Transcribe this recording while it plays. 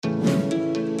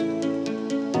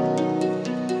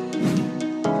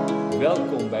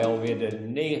Welkom bij alweer de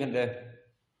 9e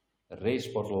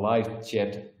Racesport Live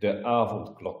Chat, de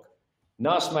avondklok.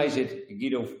 Naast mij zit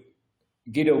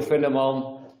Guido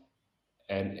Venneman.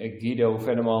 En Guido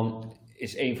Venneman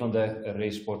is een van de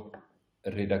Racesport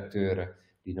redacteuren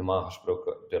die normaal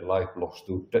gesproken de live blogs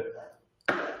doet.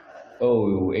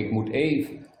 Oh, ik moet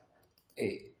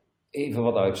even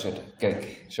wat uitzetten.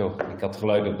 Kijk, zo, ik had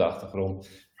geluid op de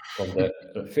achtergrond van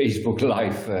de Facebook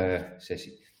live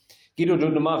sessie. Guido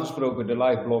doet normaal gesproken de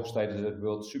live blogs tijdens het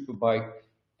World Superbike.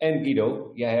 En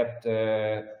Guido, jij hebt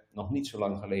nog niet zo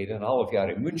lang geleden een half jaar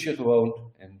in München gewoond.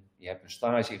 En je hebt een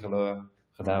stage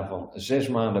gedaan van 6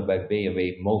 maanden bij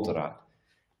BMW Motorrad.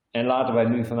 En laten wij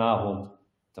nu vanavond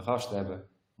te gast hebben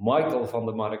Michael van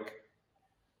der Mark.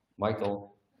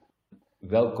 Michael,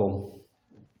 welkom.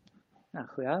 Nou,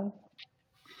 goedenavond.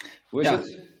 Hoe is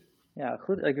het? Ja,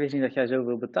 goed. Ik wist niet dat jij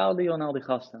zoveel betaalde, Jon, al die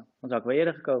gasten. Dan zou ik wel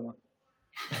eerder gekomen.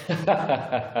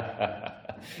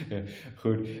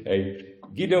 Goed. Hey,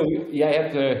 Guido, jij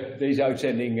hebt deze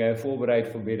uitzending voorbereid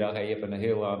vanmiddag en je hebt een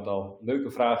heel aantal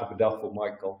leuke vragen bedacht voor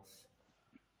Michael.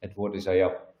 Het woord is aan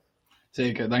jou.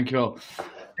 Zeker, dankjewel.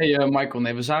 Hey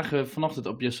Michael, we zagen vanochtend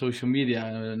op je social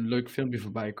media een leuk filmpje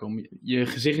voorbij komen. Je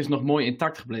gezicht is nog mooi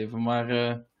intact gebleven, maar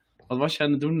wat was je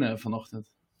aan het doen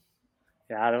vanochtend?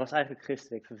 Ja, dat was eigenlijk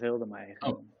gisteren. Ik verveelde mij.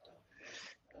 Oh.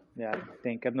 Ja,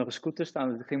 ik heb nog een scooter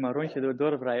staan, dus ik ging maar een rondje door het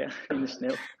dorp rijden in de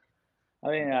sneeuw.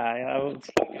 Alleen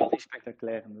het was niet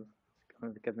spectaculair genoeg.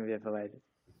 Ik heb me weer verwijderd.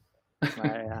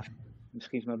 Maar ja,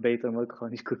 misschien is het maar beter om ook gewoon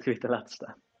die scooter weer te laten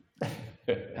staan.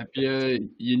 Heb je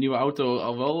je nieuwe auto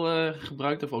al wel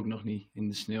gebruikt of ook nog niet in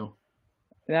de sneeuw?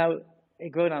 Nou,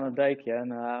 ik woon aan een dijkje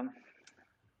en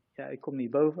ik kom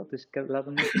niet boven, dus ik laat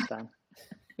hem niet staan.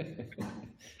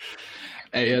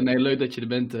 Hey, nee, leuk dat je er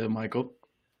bent, Michael.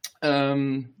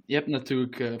 Je hebt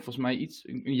natuurlijk volgens mij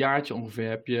een jaartje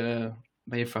ongeveer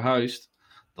ben je verhuisd.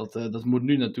 Dat moet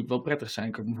nu natuurlijk wel prettig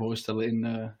zijn, kan ik me voorstellen,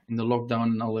 in de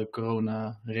lockdown en alle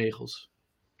coronaregels.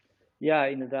 Ja,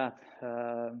 inderdaad.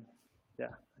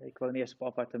 Ik woon eerst op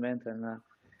appartement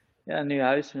en nu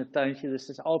huis in het tuintje, dus er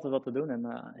is altijd wat te doen.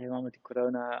 En helemaal met die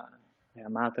corona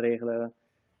maatregelen,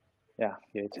 ja,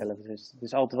 je weet zelf, er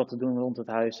is altijd wat te doen rond het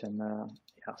huis. En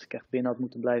als ik echt binnen had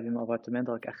moeten blijven in mijn appartement,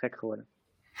 had ik echt gek geworden.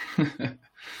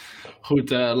 Goed,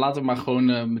 laten we maar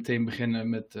gewoon meteen beginnen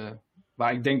met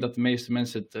waar ik denk dat de meeste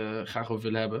mensen het graag over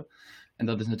willen hebben. En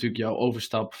dat is natuurlijk jouw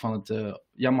overstap van het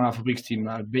Yamaha fabrieksteam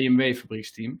naar het BMW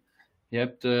fabrieksteam. Je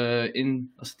hebt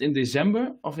was het in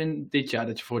december of in dit jaar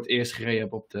dat je voor het eerst gereden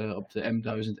hebt op de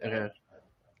M1000 RR?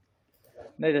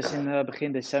 Nee, dat is in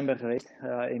begin december geweest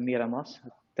in Miramas,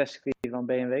 het testcircuit van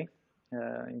BMW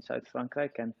in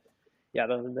Zuid-Frankrijk. En ja,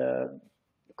 de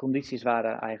condities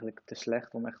waren eigenlijk te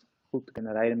slecht om echt goed te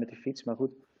kunnen rijden met die fiets. Maar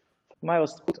goed, voor mij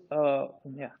was het goed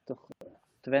om toch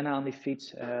te wennen aan die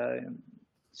fiets,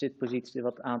 zitpositie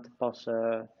wat aan te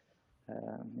passen,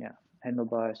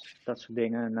 handlebars, dat soort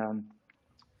dingen.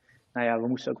 En we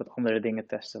moesten ook wat andere dingen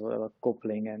testen, wat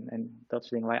koppeling en dat soort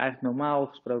dingen waar je eigenlijk normaal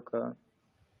gesproken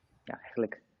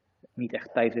eigenlijk niet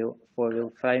echt tijd voor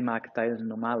wil vrijmaken tijdens een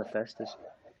normale test. Dus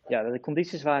ja, de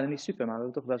condities waren niet super, maar we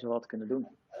hebben toch best wel wat kunnen doen.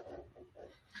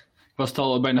 Ik was het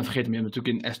al bijna vergeten, maar je hebt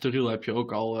natuurlijk in Estoril heb je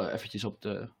ook al eventjes op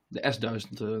de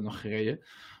S1000 nog gereden.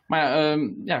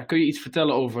 Maar kun je iets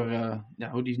vertellen over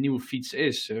hoe die nieuwe fiets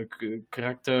is?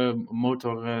 Karakter,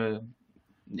 motor,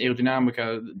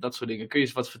 aerodynamica, dat soort dingen. Kun je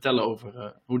eens wat vertellen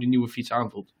over hoe die nieuwe fiets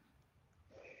aanvoelt?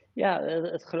 Ja,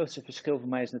 het grootste verschil voor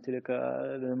mij is natuurlijk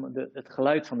het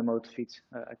geluid van de motorfiets.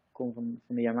 Ik kom van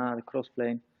de Yamaha, de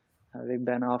Crossplane, weet ik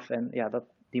bijna af. En ja,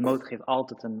 die motor geeft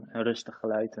altijd een rustig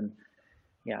geluid. En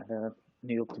ja,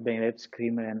 nu op de BMW op de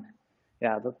Screamer. En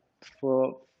ja,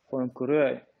 voor een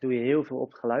coureur doe je heel veel op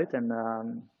het geluid. En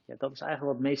dat is eigenlijk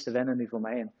wat het meeste wennen nu voor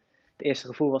mij. En het eerste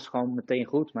gevoel was gewoon meteen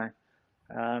goed. Maar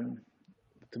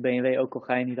op de BMW, ook al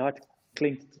ga je niet hard,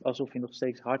 klinkt het alsof je nog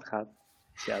steeds hard gaat.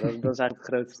 Dus ja, dat is eigenlijk het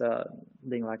grootste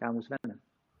ding waar ik aan moest wennen.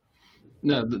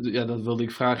 Ja, dat wilde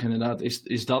ik vragen inderdaad.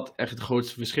 Is dat echt het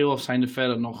grootste verschil of zijn er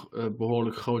verder nog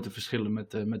behoorlijk grote verschillen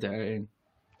met de R1?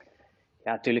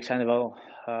 Ja, natuurlijk zijn er wel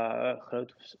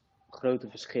grote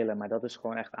verschillen, maar dat is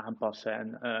gewoon echt aanpassen.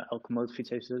 En elke motorfiets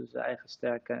heeft dus zijn eigen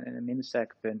sterke en minder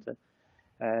sterke punten.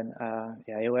 En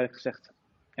heel erg gezegd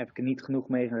heb ik er niet genoeg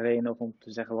mee gereden om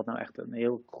te zeggen wat nou echt een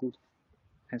heel goed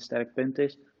en sterk punt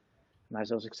is. Maar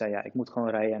zoals ik zei, ik moet gewoon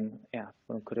rijden. En ja,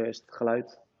 voor een coureur is het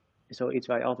geluid zoiets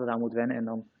waar je altijd aan moet wennen. En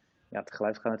dan, het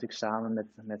geluid gaat natuurlijk samen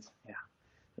met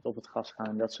op het gas gaan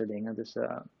en dat soort dingen. Dus ik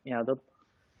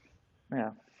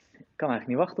kan eigenlijk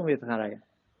niet wachten om weer te gaan rijden.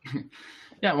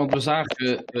 Ja, want we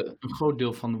zagen een groot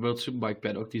deel van de World Superbike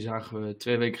Paddock, die zagen we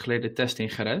 2 weken geleden testen in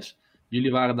Jerez.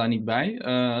 Jullie waren daar niet bij.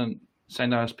 Zijn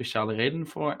daar speciale redenen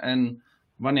voor? En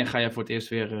wanneer ga je voor het eerst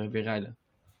weer rijden?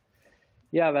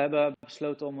 Ja, we hebben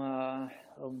besloten om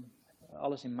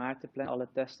alles in maart te plannen, alle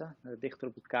testen. Dichter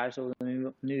op elkaar, zodat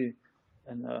we nu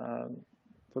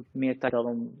wat meer tijd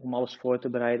hadden om alles voor te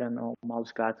bereiden en om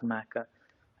alles klaar te maken.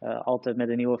 Altijd met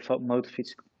een nieuwe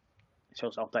motorfiets,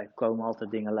 zoals altijd, komen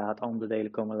altijd dingen laat,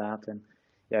 onderdelen komen laat. En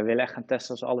ja, we willen echt gaan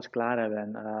testen als we alles klaar hebben.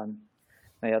 En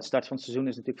nou ja, de start van het seizoen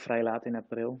is natuurlijk vrij laat in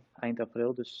april, eind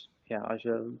april. Dus ja, als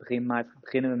we begin maart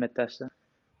beginnen we met testen,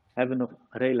 hebben we nog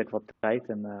redelijk wat tijd.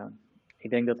 En ik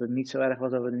denk dat het niet zo erg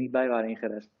was dat we er niet bij waren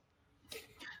ingerest.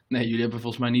 Nee, jullie hebben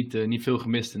volgens mij niet veel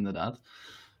gemist, inderdaad.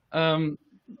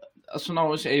 Als we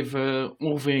nou eens even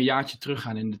ongeveer een jaartje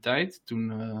teruggaan in de tijd,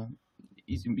 toen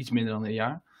iets minder dan een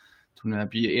jaar. Toen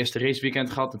heb je je eerste raceweekend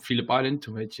gehad op Phillip Island.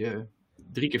 Toen werd je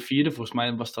 3 keer vierde. Volgens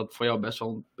mij was dat voor jou best wel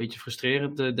een beetje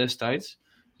frustrerend destijds.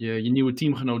 Je nieuwe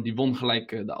teamgenoot die won gelijk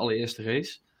de allereerste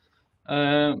race.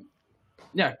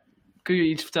 Ja, kun je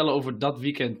iets vertellen over dat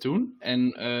weekend toen en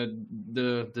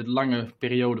de lange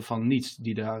periode van niets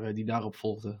die daarop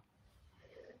volgde?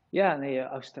 Ja, nee,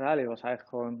 Australië was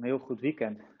eigenlijk gewoon een heel goed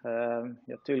weekend. Ja,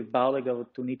 natuurlijk baalde ik dat we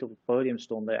toen niet op het podium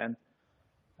stonden. En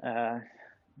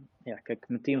ja, kijk,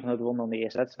 mijn teamgenoot won dan de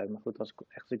eerste wedstrijd. Maar goed, als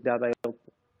ik daarbij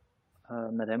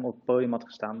met hem op het podium had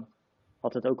gestaan,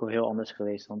 had het ook wel heel anders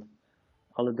geweest. Want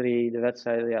alle 3 de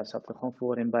wedstrijden, ja, zaten er gewoon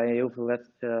voorin bij heel veel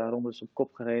rondes op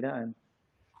kop gereden. En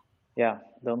ja,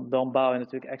 dan baal je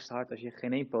natuurlijk extra hard als je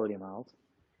geen 1 podium haalt.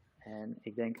 En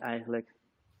ik denk eigenlijk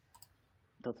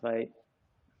dat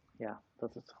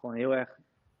het gewoon heel erg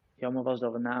jammer was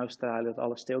dat we na Australië dat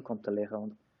alles stil kwam te liggen.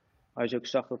 Want als je ook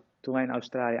zag dat toen wij in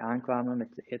Australië aankwamen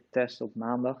met de test op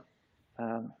maandag,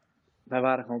 wij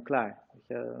waren gewoon klaar. Weet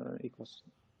je, ik was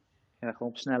gewoon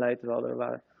op snelheid, we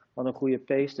hadden een goede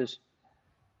pace. Dus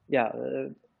ja,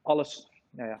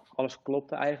 alles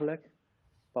klopte eigenlijk.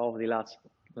 Behalve die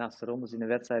laatste rondes in de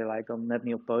wedstrijden waar ik dan net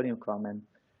niet op het podium kwam. En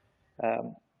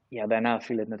ja, daarna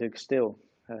viel het natuurlijk stil.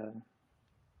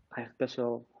 Eigenlijk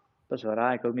best wel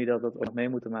raar. Ik hoop niet dat we dat ook mee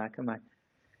moeten maken. Maar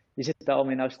je zit daar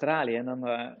allemaal in Australië en dan,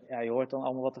 ja, je hoort dan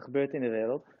allemaal wat er gebeurt in de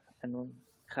wereld. En dan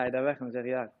ga je daar weg en dan zeg je,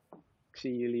 ja, ik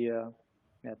zie jullie.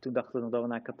 Ja, toen dachten we nog dat we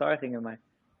naar Qatar gingen, maar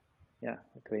ja,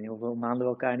 ik weet niet hoeveel maanden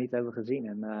we elkaar niet hebben gezien.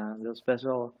 En dat is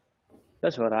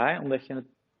best wel raar, omdat je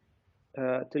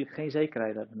natuurlijk geen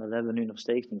zekerheid hebt. En dat hebben we nu nog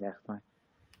steeds niet echt. Maar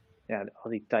ja,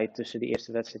 al die tijd tussen die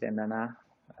eerste wedstrijd en daarna,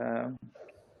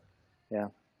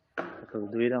 ja,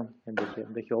 wat doe je dan?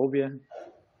 Een beetje hobbyen.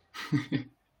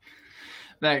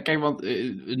 Nee, kijk, want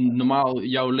normaal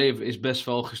jouw leven is best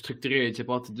wel gestructureerd. Je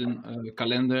hebt altijd een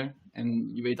kalender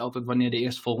en je weet altijd wanneer de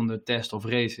eerstvolgende test of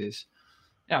race is.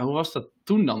 Ja, hoe was dat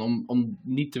toen dan? Om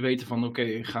niet te weten van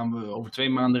oké, gaan we over 2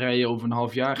 maanden rijden, over een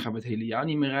half jaar gaan we het hele jaar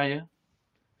niet meer rijden?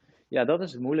 Ja, dat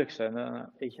is het moeilijkste.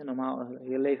 Weet je, normaal,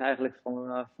 je leeft eigenlijk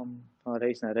van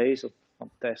race naar race, of van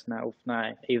test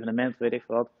naar evenement, weet ik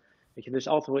veel wat. Weet je, dus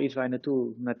altijd wel iets waar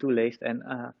je naartoe leeft. En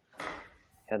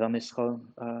ja, dan is het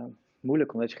gewoon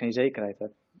moeilijk, omdat je geen zekerheid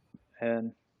hebt.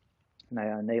 En nou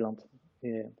ja, in Nederland,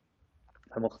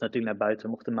 we mochten natuurlijk naar buiten,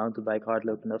 we mochten mountainbike,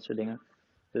 hardlopen en dat soort dingen.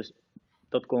 Dus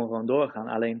dat kon gewoon doorgaan.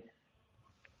 Alleen,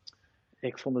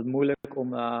 ik vond het moeilijk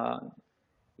om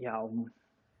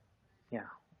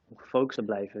gefocust te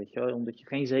blijven, weet je wel, omdat je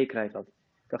geen zekerheid had.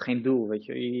 Ik had geen doel, weet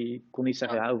je. Je kon niet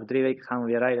zeggen, ja, over 3 weken gaan we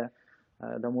weer rijden.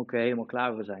 Dan moet ik weer helemaal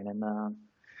klaar voor zijn. En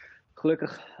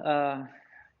gelukkig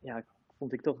ja,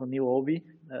 vond ik toch een nieuwe hobby.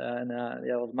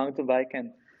 Ja, was mountainbiken.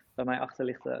 En bij mij achter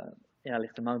ligt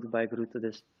de mountainbike route.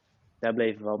 Dus daar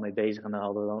bleven we wel mee bezig. En dan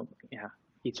hadden we dan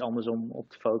iets anders om op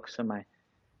te focussen. Maar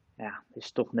ja, het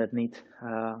is toch net niet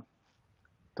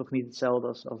hetzelfde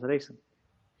als racen.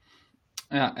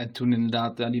 Ja, en toen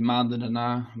inderdaad, die maanden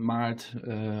daarna, maart,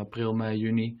 april, mei,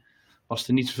 juni, was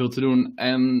er niet zoveel te doen.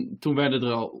 En toen werden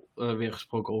er al weer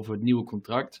gesproken over het nieuwe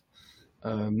contract.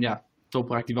 Ja,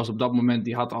 Toprak die was op dat moment,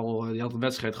 die had de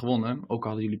wedstrijd gewonnen. Ook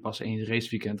hadden jullie pas 1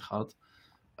 raceweekend gehad.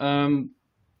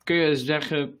 Kun je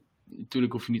zeggen,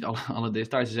 natuurlijk hoef je niet alle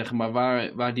details te zeggen, maar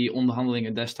waar die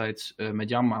onderhandelingen destijds met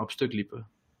Yamaha op stuk liepen?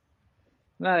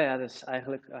 Nou ja, dat is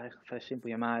eigenlijk vrij simpel.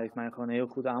 Yamaha heeft mij gewoon een heel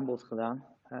goed aanbod gedaan.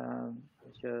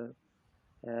 Weet je,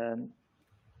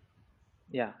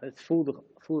 ja, het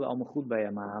voelde allemaal goed bij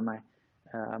Yamaha, maar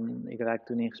ik raakte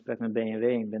toen in gesprek met BMW.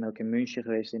 Ik ben ook in München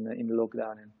geweest in de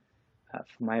lockdown. En,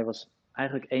 voor mij was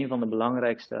eigenlijk een van de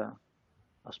belangrijkste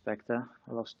aspecten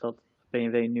was dat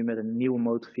BMW nu met een nieuwe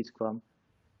motorfiets kwam,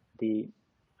 die,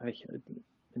 weet je,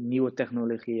 nieuwe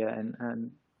technologieën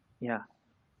en ja,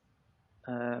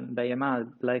 bij Yamaha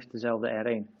blijft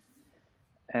dezelfde R1.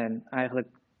 En eigenlijk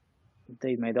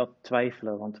deed mij dat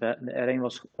twijfelen. Want de R1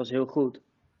 was heel goed.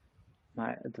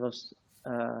 Maar het was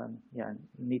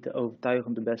niet de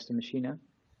overtuigend de beste machine.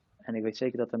 En ik weet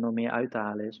zeker dat er nog meer uit te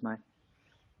halen is. Maar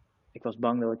ik was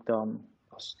bang dat ik dan,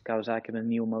 als Kawasaki met een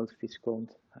nieuwe motorfiets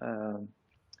komt,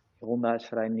 Honda is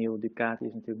vrij nieuw, Ducati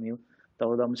is natuurlijk nieuw, dat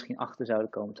we dan misschien achter zouden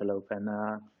komen te lopen.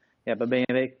 En bij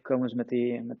BMW komen ze met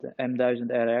de M1000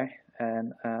 RR.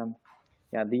 En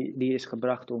die is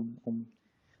gebracht om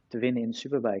te winnen in de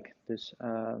Superbike. Dus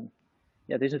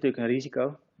het is natuurlijk een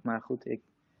risico. Maar goed,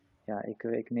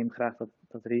 ik neem graag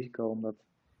dat risico, omdat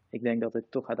ik denk dat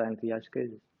het toch uiteindelijk de juiste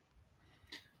keuze is.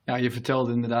 Ja, je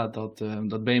vertelde inderdaad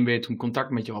dat BMW toen contact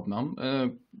met je opnam.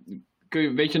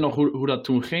 Weet je nog hoe dat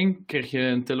toen ging? Kreeg je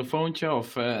een telefoontje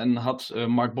en had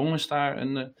Mark Bongens daar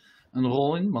een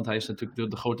rol in? Want hij is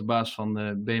natuurlijk de grote baas van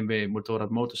BMW Motorrad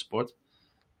Motorsport.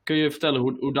 Kun je vertellen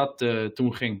hoe dat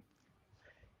toen ging?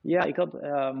 Ja, ik had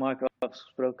Mark wel eens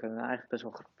gesproken. Eigenlijk best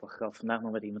wel grappig. Ik had vandaag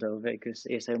nog met iemand over. Ik wist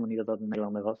eerst helemaal niet dat dat een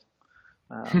Nederlander was.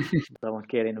 Dan een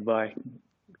keer in de bar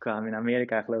kwamen we in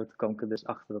Amerika geloof ik. Toen kwam ik er dus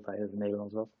achter dat hij een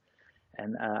Nederlands was.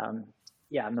 En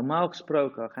normaal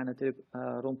gesproken ga je natuurlijk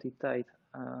rond die tijd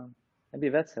heb je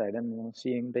wedstrijden. En dan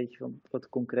zie je een beetje van wat de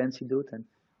concurrentie doet. En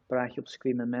praat je op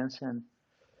screen met mensen. En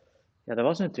ja, dat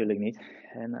was natuurlijk niet.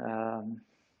 En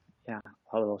we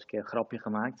hadden wel eens een keer een grapje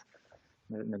gemaakt.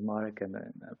 Met Mark en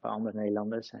een paar andere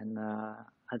Nederlanders. En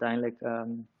uiteindelijk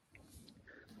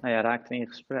raakten we in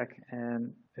gesprek.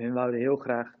 En hun wouden heel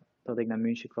graag dat ik naar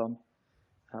München kwam.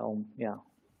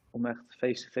 Om echt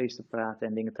face-to-face te praten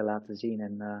en dingen te laten zien.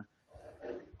 En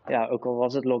ook al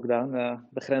was het lockdown,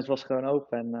 de grens was gewoon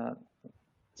open. En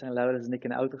zijn Laurens en ik in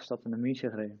de auto gestapt en naar München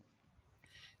gereden.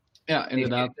 Ja,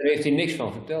 inderdaad. Daar heeft hij niks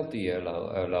van verteld, die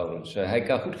Laurens. Hij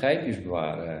kan goed geheimjes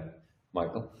bewaren,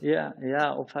 Michael.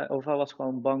 Ja, of hij was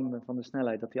gewoon bang van de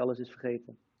snelheid, dat hij alles is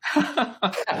vergeten.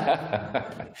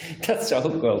 Dat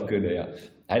zou ook wel kunnen, ja.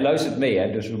 Hij luistert mee,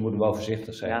 hè, dus we moeten wel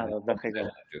voorzichtig zijn. Ja, dat dacht ik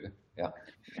wel. Ja.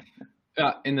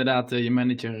 Ja, inderdaad, je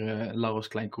manager Laurens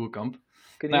Klein-Koerkamp.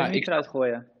 Kun je hem niet eruit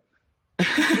gooien?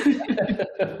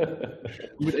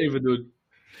 Je moet even doen.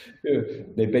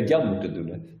 Nee, Bert-Jan moet het doen,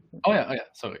 hè. Oh ja,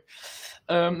 sorry.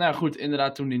 Goed,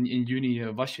 inderdaad, toen in juni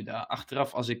was je daar.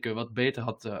 Achteraf, als ik wat beter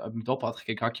op had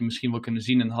gekeken, had je misschien wel kunnen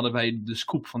zien. En hadden wij de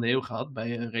scoop van de eeuw gehad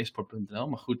bij Racesport.nl.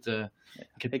 Maar goed,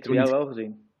 ik heb jou wel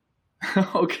gezien.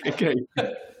 Oké.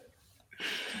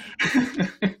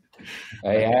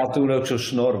 Hij had toen ook zo'n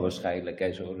snor waarschijnlijk,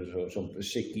 hè? Zo'n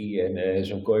sikkie en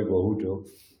zo'n Koibo hoed ook.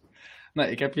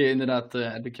 Nee,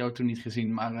 heb ik jou toen niet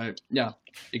gezien. Maar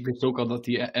ik wist ook al dat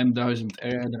die M1000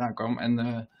 eraan kwam. En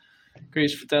kun je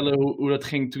eens vertellen hoe dat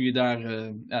ging toen je daar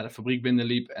de fabriek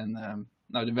binnenliep? En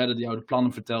er werden jou de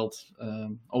plannen verteld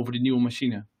over die nieuwe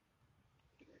machine.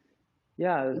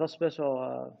 Ja, het was best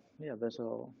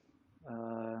wel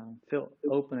veel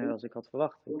opener als ik had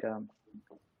verwacht.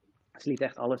 Ze liet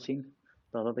echt alles zien.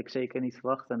 Dat had ik zeker niet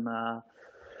verwacht. En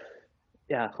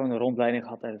gewoon een rondleiding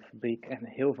gehad uit de fabriek. En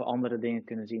heel veel andere dingen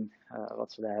kunnen zien.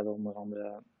 Wat ze daar hebben, onder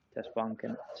andere testbank en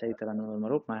et cetera, noem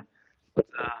maar op. Maar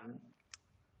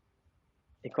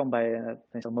ik kwam bij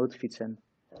zo'n motorfiets en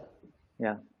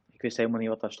ik wist helemaal niet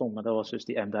wat daar stond. Maar dat was dus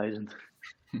die M1000.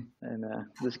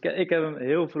 Dus ik heb hem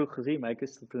heel vroeg gezien, maar ik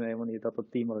wist toen helemaal niet dat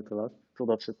het die motor was.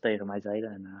 Totdat ze het tegen mij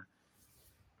zeiden. En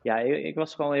ik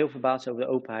was gewoon heel verbaasd over de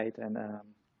openheid. En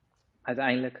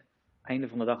uiteindelijk, einde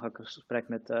van de dag, had ik een gesprek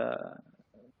met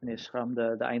meneer Schram,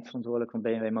 de eindverantwoordelijk van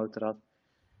BMW Motorrad.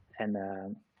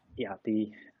 En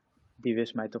die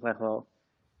wist mij toch echt wel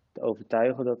te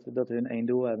overtuigen dat hun één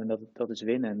doel hebben en dat is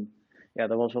winnen. En ja,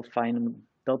 dat was wel fijn om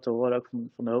dat te horen, ook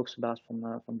van de hoogste baas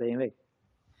van BMW.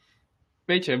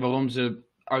 Weet je waarom ze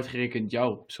uitgerekend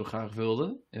jou zo graag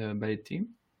wilden bij het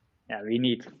team? Ja, wie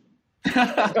niet? 1-0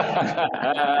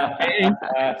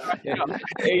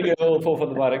 voor Van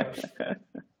der Mark.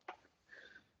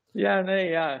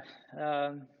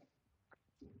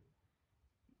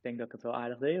 Ik denk dat ik het wel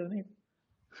aardig deed, of niet?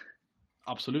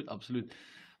 Absoluut.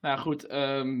 Nou goed,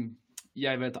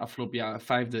 jij werd afgelopen jaar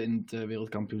 5e in het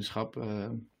wereldkampioenschap.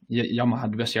 De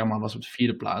beste Yamaha was op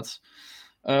de 4e plaats.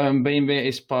 BMW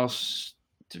is pas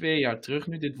 2 jaar terug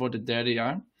nu, dit wordt het 3e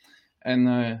jaar. En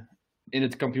in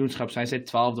het kampioenschap zijn zij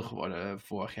 12e geworden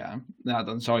vorig jaar. Nou,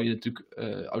 dan zou je natuurlijk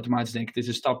automatisch denken, het is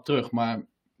een stap terug. Maar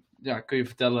kun je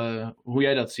vertellen hoe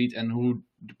jij dat ziet en hoe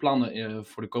de plannen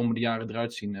voor de komende jaren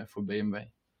eruit zien voor BMW?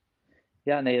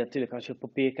 Ja, nee, natuurlijk. Als je op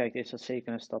papier kijkt, is dat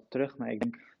zeker een stap terug. Maar ik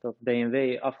denk dat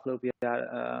BMW afgelopen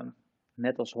jaar,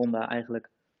 net als Honda, eigenlijk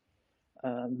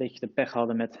een beetje de pech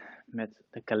hadden met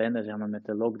de kalender, zeg maar, met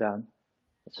de lockdown.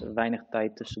 Dat ze weinig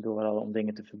tijd tussendoor hadden om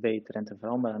dingen te verbeteren en te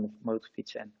veranderen aan de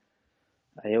motorfietsen. En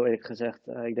Heel eerlijk gezegd,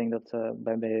 ik denk dat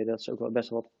bij BMW dat ze ook wel best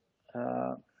wel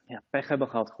wat pech hebben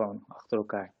gehad gewoon achter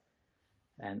elkaar.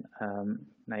 En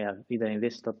nou ja, iedereen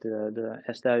wist dat de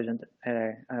S1000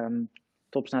 er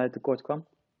topsnelheid tekort kwam.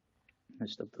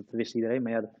 Dus dat wist iedereen.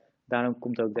 Maar ja, daarom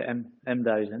komt ook de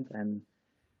M1000. En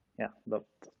ja, dat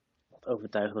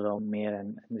overtuigde wel meer.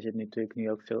 En er zit natuurlijk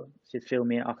nu ook veel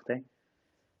meer achter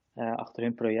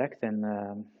hun project. En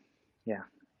ja,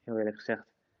 heel eerlijk gezegd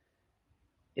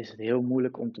is het heel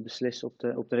moeilijk om te beslissen op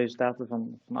de resultaten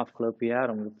van afgelopen jaar.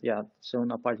 Omdat ja, het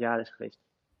zo'n apart jaar is geweest.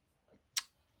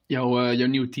 Jouw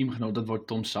nieuwe teamgenoot, dat wordt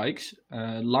Tom Sykes.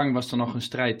 Lang was er nog een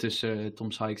strijd tussen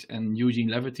Tom Sykes en Eugene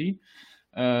Leverty.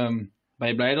 Ben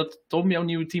je blij dat Tom jouw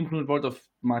nieuwe teamgenoot wordt of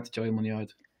maakt het jou helemaal niet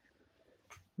uit?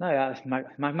 Nou ja, het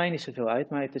maakt mij niet zoveel uit,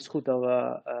 maar het is goed dat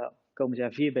we komend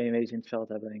jaar 4 BMW's in het veld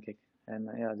hebben, denk ik.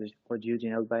 En ja, dus wordt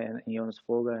Eugene ook bij en Jonas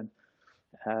Volger.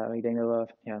 En ik denk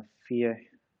dat we 4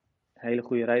 hele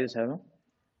goede rijders hebben.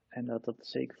 En dat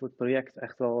zeker voor het project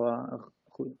echt wel een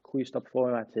goede stap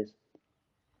voorwaarts is.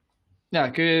 Ja,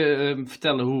 kun je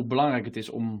vertellen hoe belangrijk het is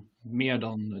om meer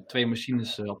dan 2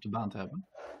 machines op de baan te hebben?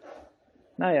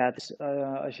 Nou ja, het is,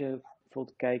 als je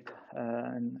bijvoorbeeld kijkt,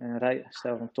 een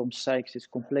rijstijl van Tom Sykes is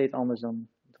compleet anders dan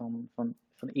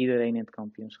van iedereen in het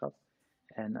kampioenschap.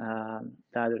 En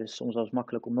daardoor is het soms wel eens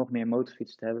makkelijk om nog meer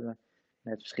motorfietsen te hebben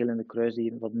met verschillende coureurs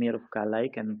die wat meer op elkaar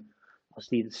lijken. En als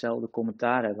die hetzelfde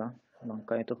commentaar hebben, dan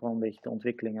kan je toch wel een beetje de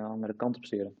ontwikkeling een andere kant op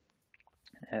sturen.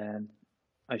 En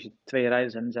als je 2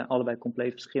 rijders hebt en die zijn allebei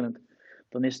compleet verschillend,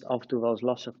 dan is het af en toe wel eens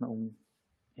lastig om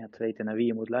te weten naar wie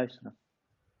je moet luisteren.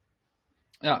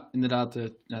 Ja,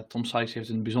 inderdaad. Tom Sykes heeft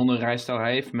een bijzondere rijstijl.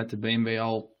 Hij heeft met de BMW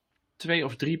al 2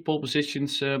 of 3 pole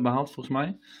positions behaald, volgens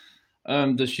mij.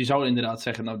 Dus je zou inderdaad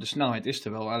zeggen, nou, de snelheid is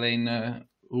er wel. Alleen,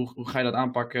 hoe ga je dat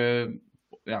aanpakken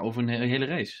over een hele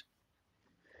race?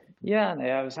 Ja, nou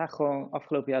ja, we zagen gewoon,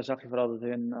 afgelopen jaar zag je vooral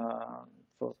dat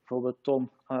bijvoorbeeld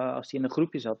Tom, als hij in een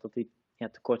groepje zat, dat hij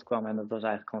tekort kwam. En dat was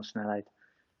eigenlijk gewoon snelheid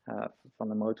van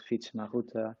de motorfiets. Maar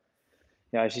goed,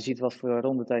 als je ziet wat voor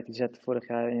rondetijd hij zette vorig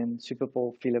jaar in Superpole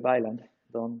op Phillip Island,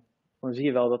 dan zie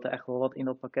je wel dat er echt wel wat in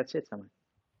dat pakket zit. Zeg maar.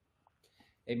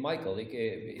 Hey Michael, ik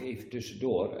even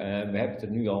tussendoor. We hebben het er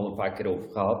nu al een paar keer over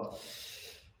gehad.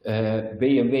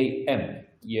 BMW M.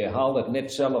 Je haalde het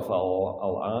net zelf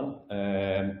al aan.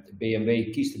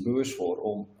 BMW kiest er bewust voor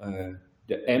om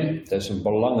de M, dat is een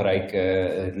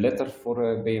belangrijke letter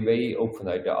voor BMW, ook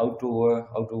vanuit de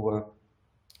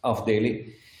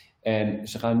auto-afdeling. En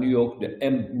ze gaan nu ook de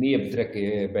M meer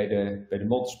betrekken bij de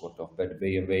motorsport, of bij de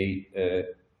BMW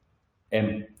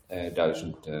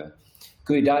M1000.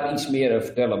 Kun je daar iets meer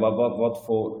vertellen? Wat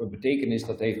voor betekenis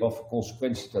dat heeft, wat voor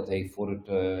consequenties dat heeft voor het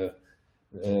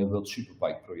World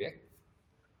Superbike project?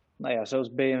 Nou ja,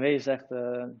 zoals BMW zegt,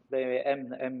 BMW M,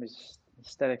 de M is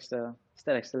de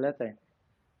sterkste letter.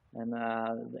 En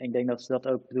ik denk dat ze dat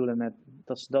ook bedoelen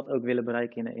dat ze dat ook willen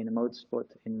bereiken in de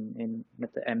motorsport,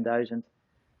 met de M1000.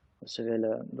 Dat ze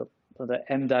willen dat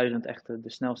de M1000 echt de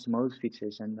snelste motorfiets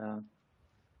is. En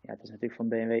het is natuurlijk van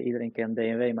BMW, iedereen kent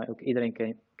BMW, maar ook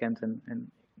iedereen kent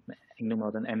ik noem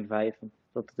dat een M5,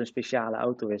 dat het een speciale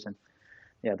auto is. En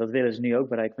ja, dat willen ze nu ook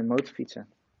bereiken met motorfietsen.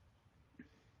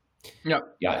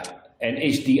 Ja, en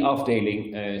is die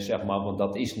afdeling, zeg maar, want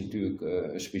dat is natuurlijk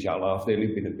een speciale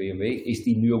afdeling binnen BMW, is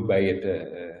die nu ook bij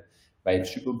het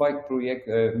Superbike project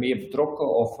meer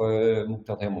betrokken of moet ik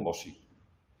dat helemaal los zien?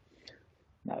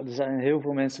 Nou, er zijn heel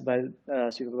veel mensen bij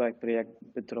het Superbike project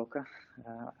betrokken.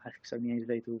 Eigenlijk zou ik niet eens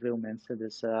weten hoeveel mensen.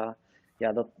 Dus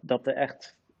dat er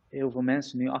echt heel veel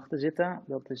mensen nu achter zitten,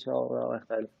 dat is wel echt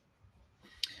duidelijk.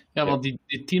 Ja, want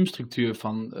die teamstructuur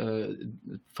van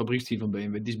het fabrieksteam van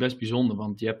BMW, die is best bijzonder.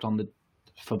 Want je hebt dan de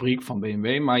fabriek van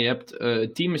BMW, maar het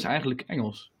team is eigenlijk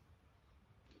Engels.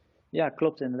 Ja,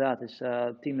 klopt inderdaad. Dus,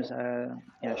 het team is,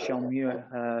 Sean Muir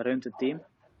runt het team.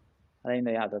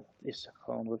 Alleen dat is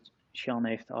gewoon wat Sean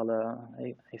heeft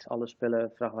alle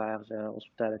spullen, vrachtwagens,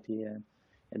 hospitality.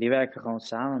 Die werken gewoon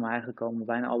samen, maar eigenlijk komen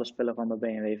bijna alle spullen van de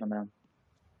BMW vandaan.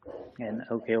 En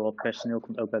ook heel wat personeel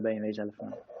komt ook bij BMW zelf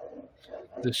vandaan.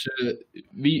 Dus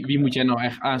wie moet jij nou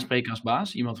echt aanspreken als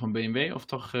baas? Iemand van BMW of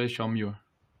toch Sean Muir?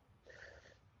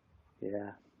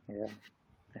 Ja.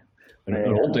 Een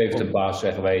hond heeft een baas,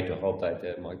 zeggen wij toch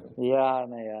altijd, Michael? Ja,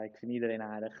 ik vind iedereen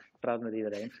aardig. Ik praat met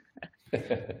iedereen.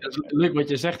 Dat is leuk wat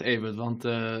je zegt, Evert, want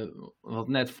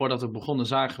net voordat we begonnen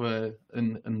zagen we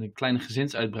een kleine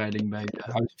gezinsuitbreiding bij het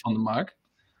Huis van de Mark.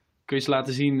 Kun je eens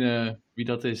laten zien wie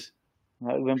dat is?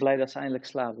 Nou, ik ben blij dat ze eindelijk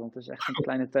slaapt, want het is echt een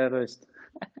kleine terrorist.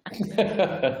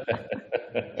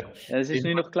 Ze is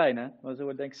nu nog klein, hè? Maar ze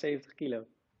wordt denk ik 70 kilo.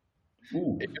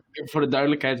 Oeh. Voor de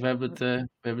duidelijkheid, we hebben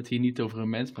het hier niet over een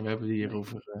mens, maar we hebben het hier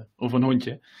over een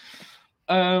hondje.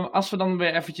 Als we dan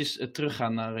weer eventjes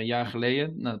teruggaan naar een jaar geleden.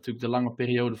 Nou, natuurlijk de lange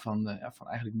periode van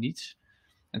eigenlijk niets.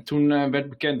 En toen werd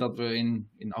bekend dat we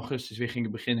in augustus weer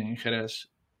gingen beginnen in Jerez.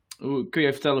 Kun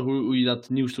je vertellen hoe je dat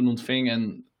nieuws toen ontving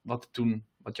en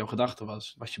wat jouw gedachte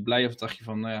was? Was je blij of dacht je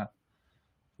van, nou ja,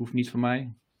 hoeft niet van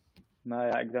mij? Nou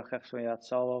ja, ik dacht echt zo, ja, het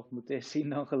zal wel, ik moet eerst zien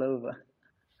dan geloven.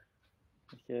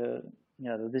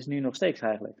 Ja, dat is nu nog steeds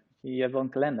eigenlijk. Je hebt wel een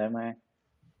kalender, maar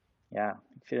ja,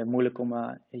 ik vind het moeilijk om,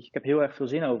 weet je, ik heb heel erg veel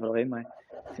zin overal in, maar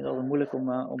ik vind het altijd moeilijk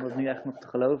om dat nu echt nog te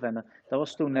geloven. En dat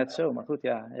was toen net zo, maar goed,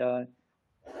 ja,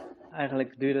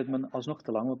 eigenlijk duurde het me alsnog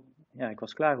te lang, want ja, ik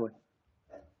was klaar voor.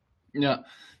 Ja,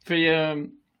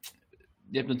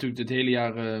 je hebt natuurlijk dit hele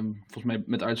jaar, volgens mij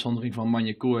met uitzondering van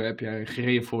Magny-Cours, heb je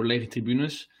gereden voor lege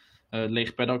tribunes.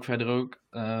 Leeg paddock verder ook.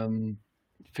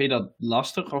 Vind je dat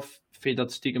lastig of vind je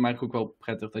dat stiekem eigenlijk ook wel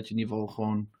prettig dat je in ieder geval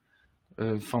gewoon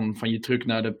van je truck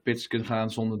naar de pits kunt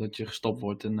gaan zonder dat je gestopt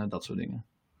wordt en dat soort dingen?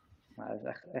 Maar er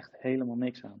is echt helemaal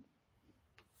niks aan.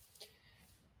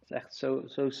 Het is echt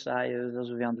zo saai, het is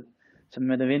alsof je ze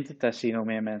met een wintertest zien nog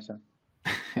meer mensen.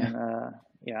 En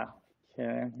ja,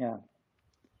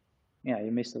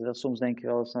 je mist het wel. Soms denk je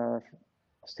wel eens,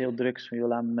 als het heel druk is, van joh,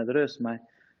 laat me met rust. Maar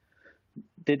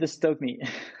dit is het ook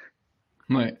niet.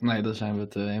 Nee, daar zijn we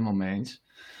het helemaal mee eens.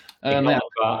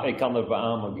 Ik kan het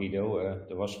beamen, Guido.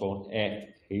 Er was gewoon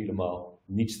echt helemaal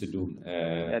niets te doen.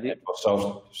 Het was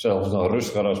zelfs nog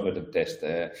rustiger als met de test.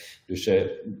 Dus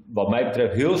wat mij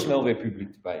betreft heel snel weer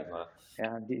publiek erbij. Maar...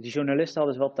 Ja, die journalisten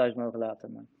hadden ze wel thuis mogen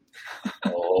laten. Maar...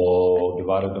 Oh, er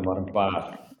waren er maar een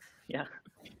paar. Ja.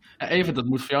 Even, dat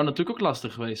moet voor jou natuurlijk ook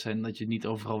lastig geweest zijn, dat je niet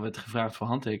overal werd gevraagd voor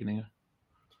handtekeningen.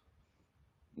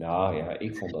 Nou ja,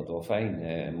 ik vond dat wel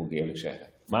fijn, moet ik eerlijk zeggen.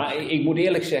 Maar ik moet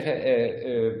eerlijk zeggen,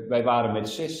 wij waren met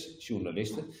 6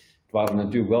 journalisten. Het waren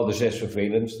natuurlijk wel de 6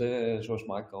 vervelendste, zoals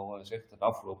Michael zegt, het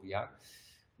afgelopen jaar.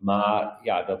 Maar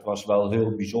ja, dat was wel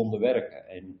heel bijzonder werken.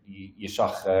 En je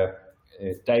zag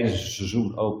tijdens het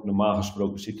seizoen ook, normaal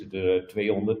gesproken zitten er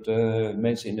 200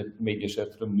 mensen in het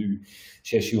mediacentrum. Nu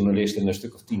 6 journalisten en een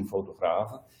stuk of 10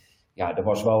 fotografen. Ja, er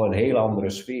was wel een hele andere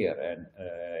sfeer. En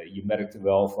je merkte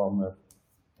wel van...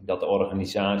 dat de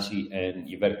organisatie en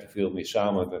je werkte veel meer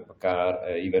samen met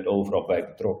elkaar. Je werd overal bij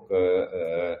betrokken.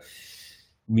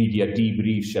 Media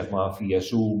debriefs, zeg maar, via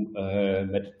Zoom.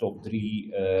 Met de top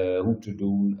 3, hoe te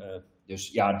doen.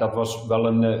 Dus ja, dat was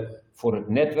wel voor het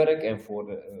netwerk en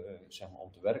zeg maar,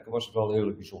 om te werken was het wel een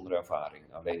hele bijzondere ervaring.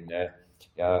 Alleen,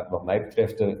 wat mij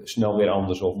betreft snel weer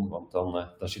andersom. Want dan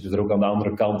zitten er ook aan de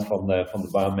andere kant van de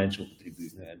baan mensen op de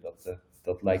tribune. En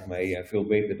dat lijkt mij veel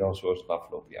beter dan zoals het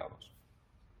afgelopen jaar was.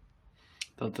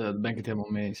 Daar ben ik het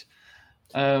helemaal mee eens.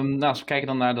 Als we kijken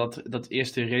dan naar dat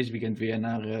eerste raceweekend weer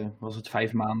naar, was het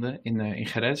 5 maanden in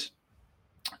Jerez.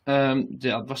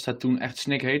 Het was daar toen echt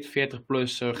snikheet, 40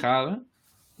 plus graden.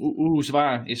 Hoe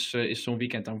zwaar is zo'n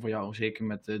weekend dan voor jou? Zeker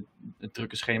met het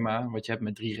drukke schema wat je hebt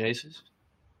met 3 races.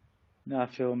 Nou,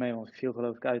 veel mee, want ik viel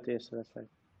geloof ik uit de eerste wedstrijd.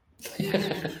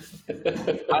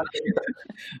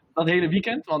 Dat hele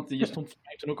weekend, want je stond voor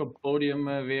mij toen ook op het podium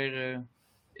weer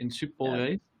in de Super Bowl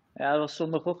race. Ja, het was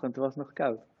zondagochtend, het was nog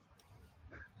koud.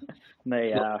 Nee,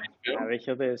 ja, weet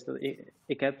je wat het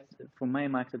is? Voor mij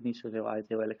maakt het niet zoveel uit,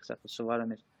 heel eerlijk gezegd, als het zo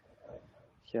warm is.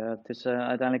 Het is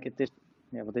uiteindelijk,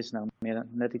 wat is het nou?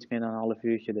 Net iets meer dan een half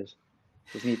uurtje, dus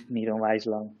het is niet onwijs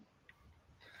lang.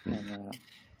 En,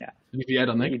 Liever jij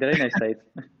dan ik? Iedereen heeft steeds.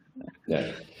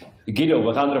 Ja. Guido,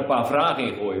 we gaan er een paar vragen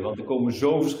in gooien, want er komen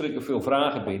zo verschrikkelijk veel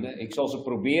vragen binnen. Ik zal ze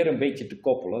proberen een beetje te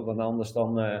koppelen, want anders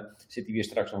dan zit hij weer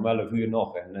straks om 11 uur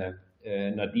nog. En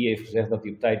Nadie heeft gezegd dat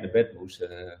hij op tijd naar bed moest.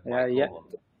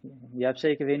 Je hebt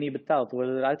zeker weer niet betaald, we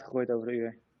worden eruit gegooid over een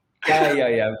uur.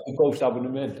 Ja, goedkoopste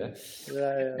abonnement, hè.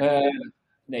 Ja.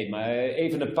 Nee, maar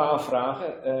even een paar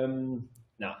vragen.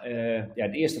 De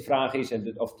eerste vraag is,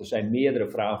 of er zijn meerdere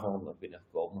vragen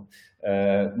binnengekomen.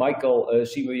 Michael,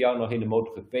 zien we jou nog in de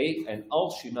MotoGP? En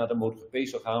als je naar de MotoGP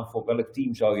zou gaan, voor welk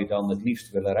team zou je dan het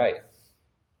liefst willen rijden?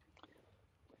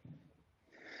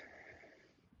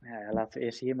 Ja, laten we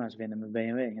eerst hier maar eens winnen met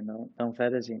BMW en dan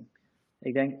verder zien.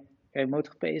 Ik denk, kijk,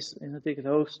 MotoGP is natuurlijk het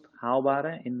hoogst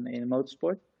haalbare in de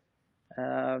motorsport.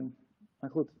 Maar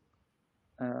goed,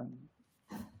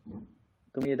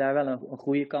 dan moet je daar wel een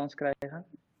goede kans krijgen.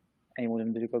 En je moet hem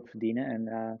natuurlijk ook verdienen.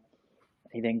 En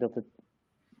ik denk dat het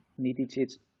niet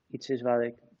iets is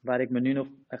waar ik me nu nog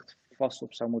echt vast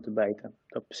op zou moeten bijten.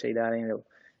 Dat per se daarin wil.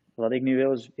 Wat ik nu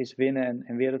wil is winnen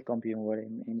en wereldkampioen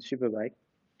worden in de Superbike.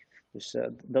 Dus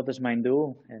dat is mijn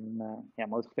doel. En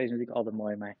MotoGP is natuurlijk altijd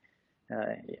mooi, maar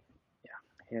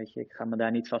weet je, ik ga me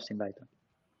daar niet vast in bijten.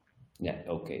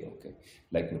 Nee, oké.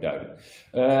 Lijkt me duidelijk.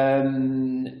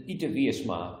 Ite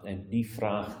Wiersma, en die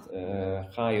vraagt,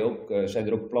 zijn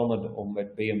er ook plannen om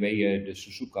met BMW de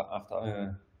Suzuka 8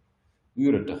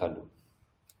 uren te gaan doen?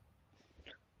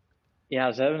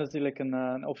 Ja, ze hebben natuurlijk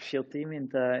een officieel team in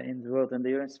het World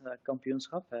Endurance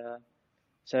Kampioenschap.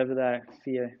 Ze hebben daar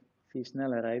vier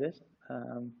snelle rijders.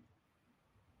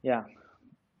 Ja,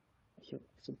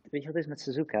 weet je wat het is met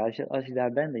Suzuka? Als je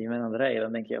daar bent en je bent aan het rijden,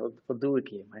 dan denk je, wat doe ik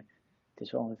hier? Maar het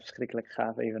is wel een verschrikkelijk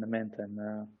gaaf evenement. En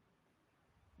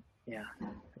ja,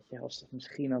 weet je, als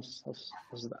het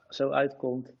zo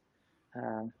uitkomt,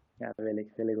 ja, dan wil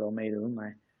ik wel meedoen. Maar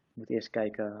ik moet eerst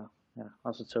kijken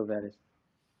als het zover is.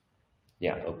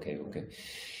 Ja, oké.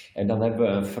 En dan hebben we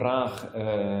een vraag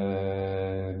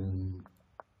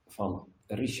van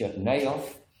Richard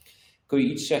Nijhoff. Kun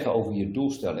je iets zeggen over je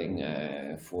doelstelling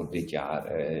voor dit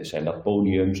jaar? Zijn dat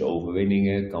podiums,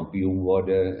 overwinningen, kampioen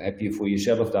worden? Heb je voor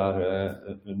jezelf daar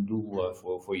een doel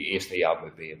voor je eerste jaar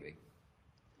bij BMW?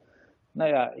 Nou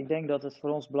ja, ik denk dat het voor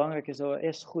ons belangrijk is dat we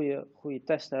eerst goede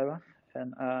test hebben.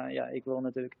 En ik wil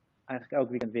natuurlijk eigenlijk elk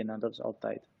weekend winnen. Dat is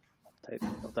altijd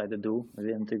het doel. We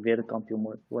willen natuurlijk weer de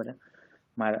kampioen worden.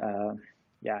 Maar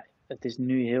het is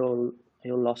nu heel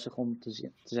lastig om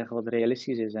te zeggen wat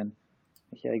realistisch is. En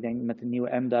weet je, ik denk met de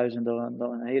nieuwe M1000 dat we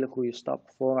een hele goede stap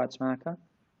voorwaarts maken.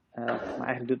 Maar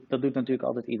eigenlijk dat doet natuurlijk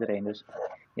altijd iedereen. Dus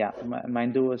ja,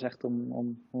 mijn doel is echt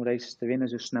om races te winnen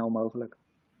zo snel mogelijk.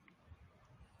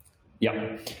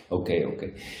 Ja,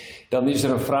 oké. Dan is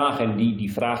er een vraag en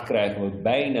die vraag krijgen we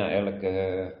bijna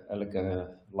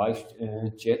elke live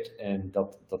chat. En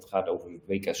dat gaat over het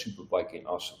WK Superbike in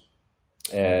Assen.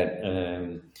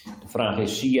 De vraag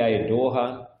is, zie jij het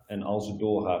doorgaan? En als het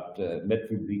doorgaat met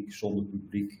publiek, zonder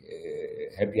publiek,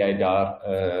 heb jij daar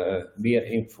meer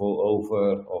info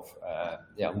over? Of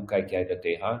hoe kijk jij daar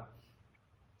tegenaan?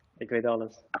 Ik weet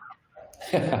alles.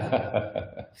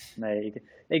 Nee,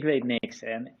 ik weet niks.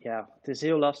 En ja, het is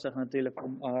heel lastig natuurlijk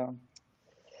om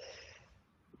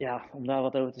daar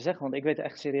wat over te zeggen, want ik weet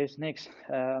echt serieus niks.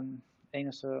 Het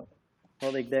enige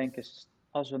wat ik denk is,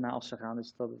 als we naar Assen gaan,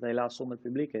 is dat het helaas zonder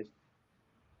publiek is.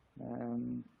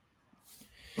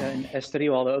 In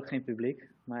Estoril hadden we ook geen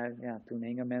publiek, maar ja, toen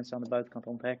hingen mensen aan de buitenkant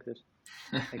van het hek, dus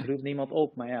ik roep niemand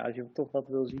op, maar ja, als je toch wat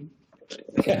wil zien,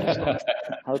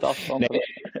 houd afstand. Nee.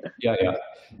 Ja.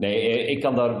 Nee, ik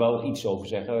kan daar wel iets over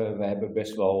zeggen. We hebben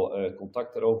best wel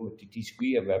contact erover met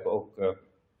TT-Squee. En we hebben ook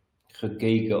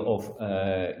gekeken of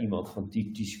iemand van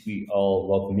TT-Squee al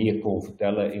wat meer kon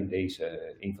vertellen in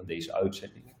een van deze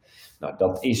uitzendingen. Nou,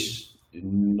 dat is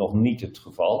nog niet het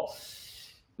geval.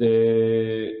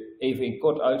 Even in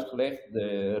kort uitgelegd,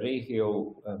 de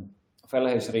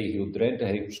veiligheidsregio Drenthe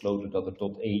heeft besloten dat er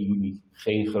tot 1 juni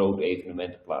geen grote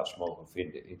evenementen plaats mogen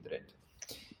vinden in Drenthe.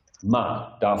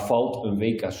 Maar daar valt een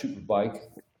WK Superbike,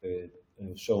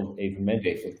 zo'n evenement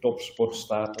heeft een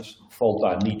topsportstatus, valt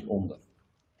daar niet onder.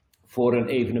 Voor een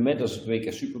evenement als het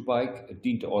WK Superbike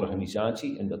dient de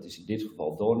organisatie, en dat is in dit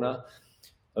geval Dorna,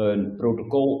 een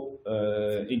protocol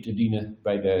in te dienen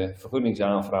bij de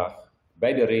vergunningsaanvraag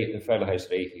bij de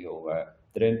veiligheidsregio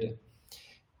Drenthe.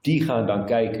 Die gaan dan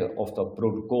kijken of dat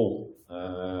protocol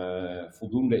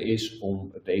voldoende is om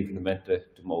het evenement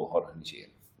te mogen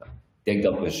organiseren. Ik denk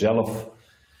dat we zelf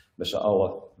met z'n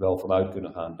allen wel vanuit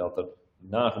kunnen gaan dat het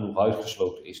nagenoeg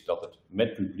uitgesloten is dat het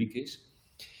met publiek is.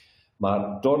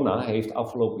 Maar Dorna heeft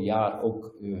afgelopen jaar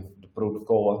ook de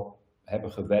protocollen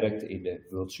hebben gewerkt in de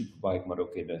World Superbike, maar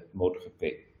ook in de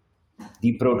MotoGP.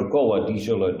 Die protocollen die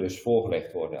zullen dus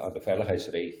voorgelegd worden aan de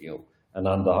veiligheidsregio. En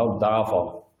aan de hand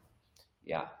daarvan,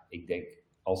 ja, ik denk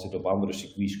als het op andere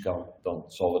circuits kan, dan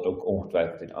zal het ook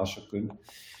ongetwijfeld in Assen kunnen.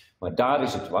 Maar daar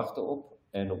is het wachten op.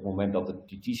 En op het moment dat het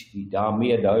TT-circuit daar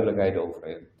meer duidelijkheid over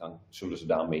heeft, dan zullen ze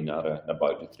daarmee naar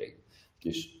buiten treden.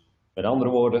 Dus met andere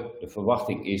woorden, de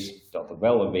verwachting is dat er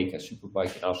wel een WK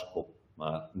Superbike in Assen komt.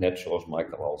 Maar net zoals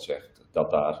Michael al zegt,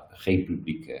 dat daar geen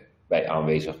publiek bij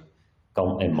aanwezig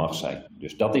kan en mag zijn.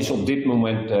 Dus dat is op dit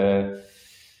moment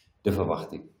de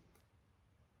verwachting.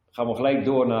 Gaan we gelijk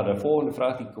door naar de volgende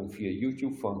vraag. Die komt via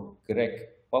YouTube van Greg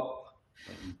Pap.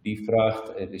 Die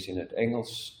vraagt, het is in het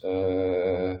Engels.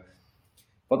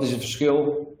 Wat is het verschil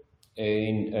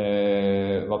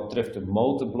wat betreft de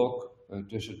motorblok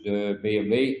tussen de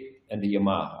BMW en de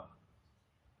Yamaha?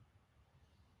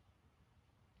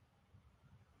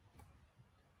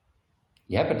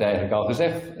 Je hebt het eigenlijk al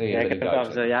gezegd. Ja, ik heb het al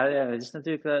gezegd. Ja, het is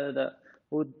natuurlijk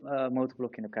hoe het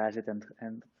motorblok in elkaar zit en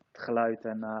het geluid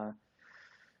en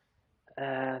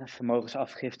de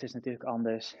vermogensafgifte is natuurlijk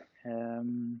anders.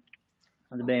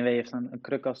 De BMW heeft een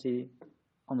krukas die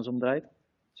andersom draait.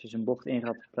 Dus als je een bocht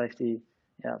ingaat, blijft hij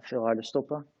veel harder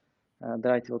stoppen.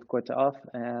 draait hij wat korter af.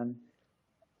 En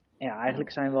ja,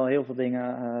 eigenlijk zijn wel heel veel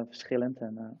dingen verschillend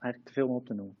en eigenlijk te veel om op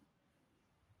te noemen.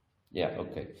 Ja,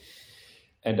 oké.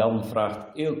 En dan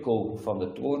vraagt Eelco van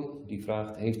der Toorn, die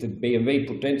vraagt, heeft de BMW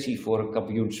potentie voor een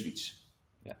kampioensfiets?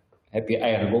 Ja. Heb je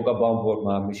eigenlijk ook al beantwoord,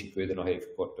 maar misschien kun je er nog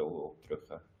even kort op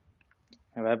teruggaan.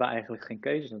 En we hebben eigenlijk geen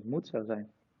keuze, het moet zo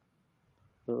zijn.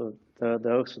 De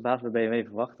hoogste baas bij BMW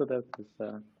verwacht dat ook, dus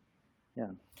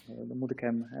ja, dan moet ik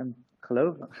hem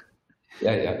geloven.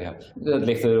 Ja. Dat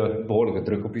ligt een behoorlijke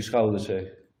druk op je schouders,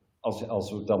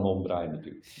 als we het dan omdraaien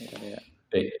natuurlijk. Ja.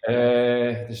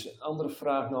 Dus een andere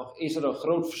vraag nog. Is er een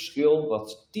groot verschil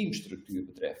wat teamstructuur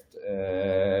betreft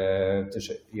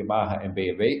tussen Yamaha en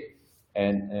BMW?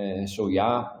 En zo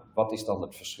ja, wat is dan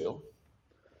het verschil?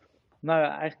 Nou ja,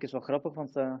 eigenlijk is het wel grappig,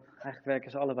 want eigenlijk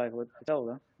werken ze allebei voor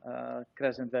hetzelfde.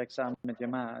 Crescent werkt samen met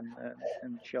Yamaha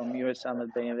en Sean Muir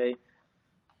samen met BMW.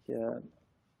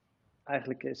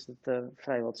 Eigenlijk is het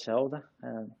vrijwel hetzelfde.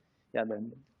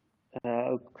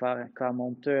 Ook qua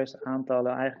monteurs,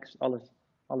 aantallen, eigenlijk is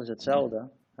alles hetzelfde.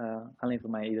 Alleen voor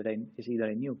mij is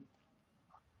iedereen nieuw.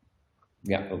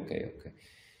 Ja, oké.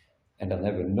 En dan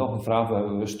hebben we nog een vraag.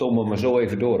 We stomen maar zo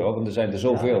even door, hoor, want er zijn er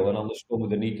zoveel en anders komen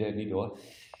we er niet door.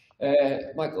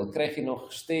 Michael, krijg je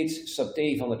nog steeds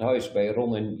saté van het huis bij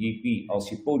Ron en JP als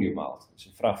je podium haalt? Dat is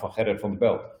een vraag van Gerrit van der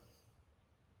Belt.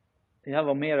 Ja,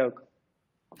 wel meer ook.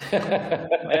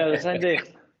 Maar ja, ze zijn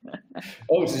dicht.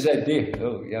 Oh, ze zijn dicht.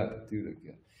 Oh, ja, natuurlijk.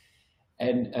 Ja.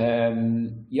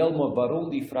 En Jelmer Baron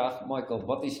die vraagt,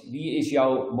 Michael, wie is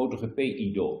jouw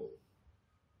MotoGP-idool?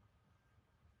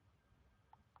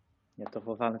 Ja, toch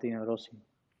wel Valentino Rossi.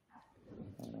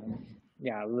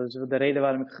 Ja, dus de reden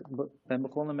waarom ik ben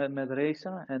begonnen met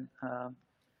racen. En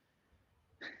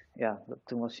ja,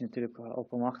 toen was hij natuurlijk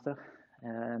oppermachtig.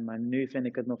 Maar nu vind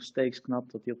ik het nog steeds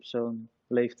knap dat hij op zo'n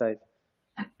leeftijd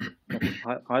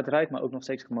nog hard rijdt, maar ook nog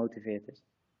steeds gemotiveerd is.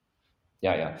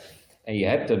 Ja. En je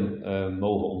hebt hem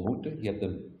mogen ontmoeten. Je hebt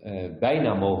hem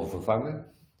bijna mogen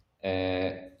vervangen.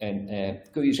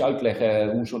 Kun je eens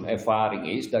uitleggen hoe zo'n ervaring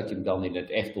is, dat je hem dan in het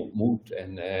echt ontmoet?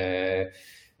 En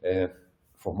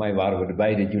volgens mij waren we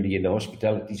erbij dat jullie in de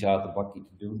hospitality zaten een bakje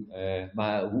te doen.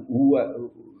 Maar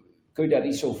kun je daar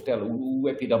iets over vertellen? Hoe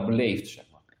heb je dat beleefd,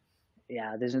 zeg maar?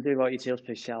 Ja, het is natuurlijk wel iets heel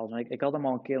speciaals. Ik had hem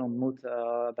al een keer ontmoet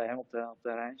bij hem op de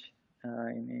ranch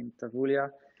in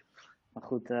Tavulia. Maar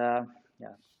goed, ja,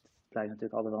 het blijft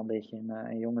natuurlijk altijd wel een beetje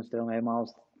een jongensdroom. Helemaal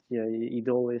als het je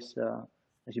idool is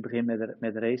als je begint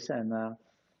met racen. En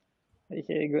weet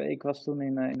je, ik was toen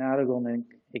in Aragon en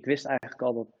ik wist eigenlijk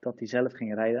al dat hij zelf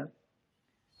ging rijden.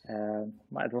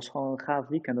 Maar het was gewoon een gaaf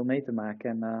weekend om mee te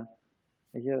maken. En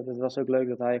weet je, het was ook leuk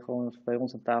dat hij gewoon bij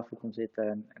ons aan tafel kon zitten.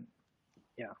 En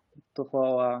ja, toch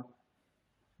wel,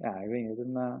 ja, ik weet niet,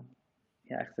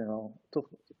 ja, echt wel, toch,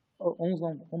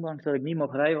 ondanks dat ik niet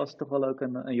mocht rijden, was het toch wel ook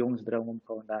een jongensdroom om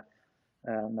gewoon daar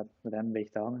met hem een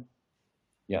beetje te hangen.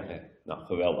 Ja, nou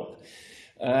geweldig.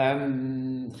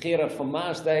 Gerard van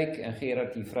Maasdijk en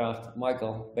Gerard die vraagt,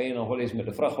 Michael, ben je nog wel eens met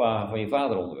de vrachtwagen van je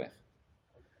vader onderweg?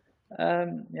 Ja,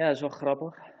 dat is wel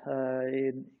grappig.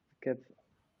 Ik heb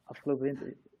afgelopen winter,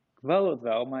 ik wou het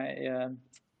wel, maar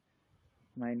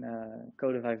mijn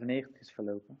code 95 is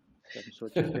verlopen. Dus ik heb een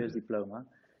soort chauffeursdiploma.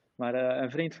 Maar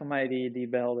een vriend van mij die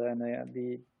belde en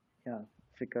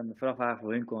of ik een vrachtwagen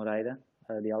voor hun kon rijden.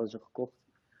 Die hadden ze gekocht.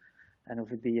 En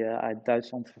of ik die uit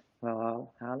Duitsland wou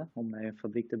halen om naar hun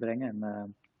fabriek te brengen.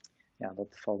 En ja, dat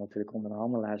valt natuurlijk onder een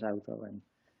handelaarsauto.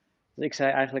 Dus ik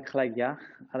zei eigenlijk gelijk ja.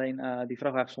 Alleen die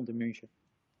vrachtwagen stond in München.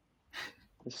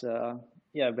 Dus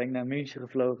ja, ben ik naar München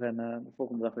gevlogen en de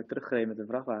volgende dag weer teruggereden met de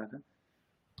vrachtwagen.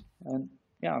 En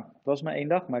ja, het was maar 1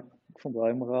 dag, maar ik vond het wel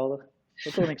helemaal geweldig. Er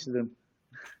was toch niks te doen.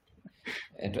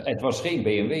 Het was geen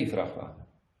BMW-vrachtwagen.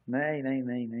 Nee.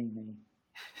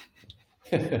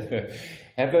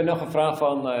 Hebben we nog een vraag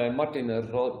van Martin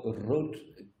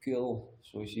Roodkil,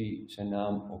 zo is hij zijn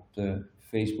naam op de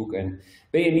Facebook. En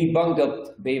ben je niet bang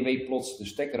dat BMW plots de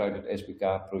stekker uit het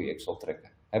SBK-project zal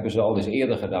trekken? Hebben ze al eens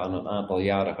eerder gedaan, een aantal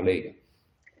jaren geleden?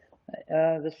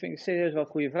 Dat vind ik serieus wel een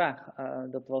goede vraag.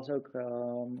 Dat was ook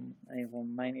een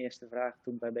van mijn eerste vragen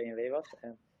toen ik bij BMW was.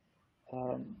 En,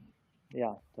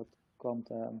 ja, dat kwam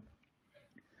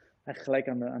eigenlijk gelijk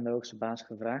aan de hoogste baas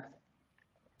gevraagd.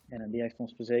 En die heeft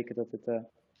ons verzekerd dat het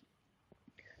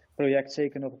project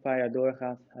zeker nog een paar jaar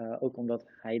doorgaat. Ook omdat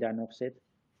hij daar nog zit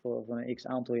voor een x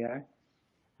aantal jaar.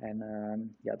 En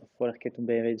ja, de vorige keer toen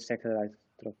BMW de stekker eruit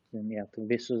trok, toen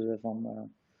wisselden ze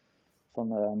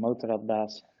van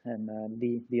motorradbaas. En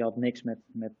die had niks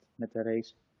met de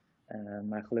race.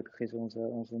 Maar gelukkig is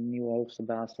onze nieuwe hoogste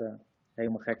baas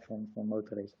helemaal gek van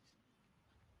motorrace.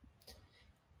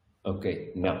 Oké,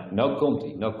 nou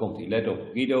komt hij. Let op.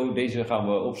 Guido, deze gaan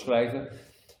we opschrijven.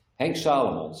 Henk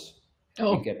Salomons.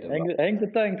 Oh, Ik ken hem wel. Henk de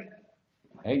Tank.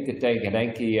 Henk de Tank. En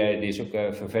Henk die is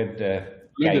ook vervent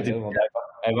kijker, want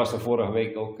hij was er vorige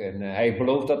week ook. En hij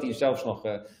belooft dat hij zelfs nog,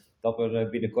 dat we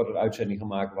binnenkort een uitzending gaan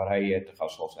maken waar hij te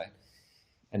gast zal zijn.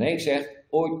 En Henk zegt,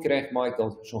 ooit krijgt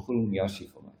Michael zo'n groen jasje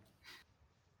van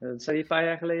mij. Dat zei hij een paar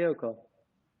jaar geleden ook al.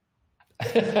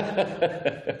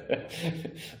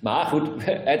 Maar goed,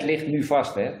 het ligt nu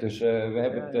vast, hè? Dus we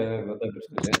hebben het, wat hebben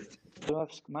we gezegd?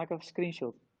 Maak even een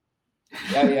screenshot.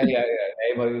 Ja.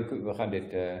 Nee, maar we gaan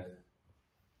dit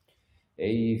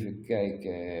even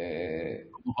kijken.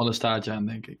 nog wel een staartje aan,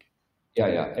 denk ik.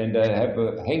 Ja, en daar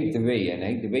hebben we Henk de W. En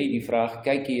Henk de W die vraagt,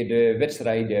 kijk je de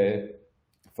wedstrijden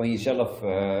van jezelf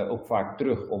ook vaak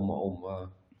terug om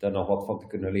daar nog wat van te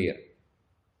kunnen leren?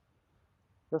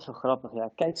 Dat is wel grappig, ja.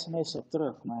 Ik kijk ze meestal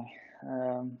terug, maar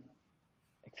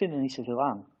ik vind er niet zoveel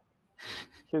aan.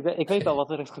 Ik weet al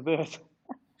wat er is gebeurd.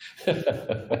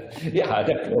 Ja,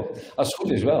 dat klopt. Als het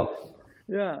goed is wel.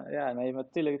 Ja, nee, maar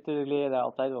natuurlijk leer je daar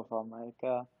altijd wel van. Maar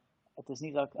het is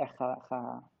niet dat ik echt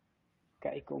ga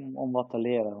kijken om wat te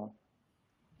leren. Want,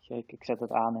 ik zet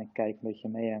het aan en ik kijk een beetje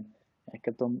mee. En ik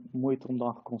heb dan moeite om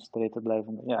dan geconcentreerd te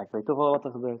blijven. Ja, ik weet toch wel wat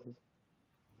er gebeurd is.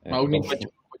 Maar ook niet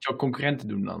wat jouw concurrenten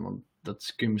doen dan, want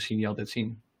dat kun je misschien niet altijd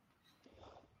zien.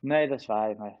 Nee, dat is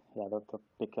waar. Maar ja, dat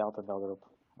pik je altijd wel weer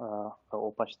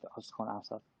op als het gewoon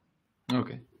aanstaat.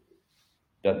 Oké.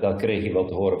 Dat kreeg je wel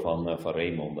te horen van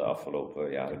Raymond de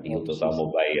afgelopen jaren. Die hield dat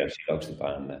allemaal bij als hij langs de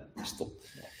baan stond.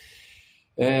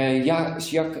 Ja,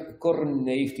 Jacques Korn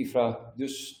heeft die vraag.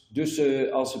 Dus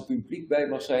als er publiek bij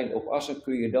mag zijn op Assen,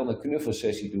 kun je dan een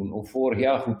knuffelsessie doen om vorig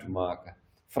jaar goed te maken?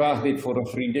 Vraag dit voor een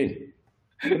vriendin.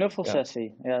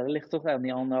 Knuffelsessie? Ja, dat ligt toch wel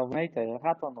niet 1,5 meter. Dat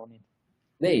gaat dan nog niet.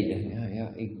 Nee,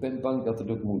 ja, ik ben bang dat het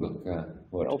ook moeilijk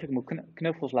wordt. Of ik moet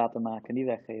knuffels laten maken en die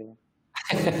weggeven.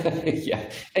 Ja,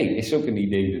 is ook een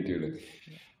idee natuurlijk.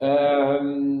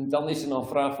 Dan is er nog een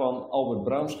vraag van Albert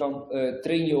Braamskamp.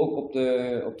 Train je ook op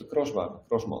de crossbaan,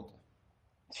 crossmotor?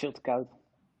 Het is veel te koud.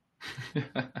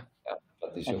 Ja,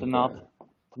 dat is en ook, te nat,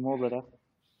 te modderig.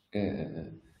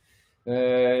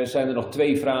 Zijn er nog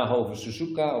 2 vragen over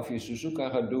Suzuka, of je Suzuka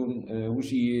gaat doen. Hoe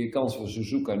zie je je kans van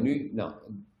Suzuka nu? Nou,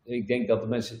 ik denk dat de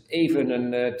mensen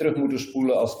even terug moeten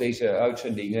spoelen als deze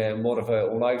uitzending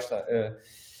morgen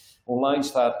online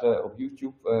staat op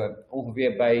YouTube.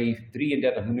 Ongeveer bij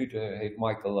 33 minuten heeft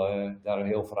Michael daar een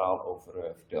heel verhaal over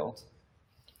verteld.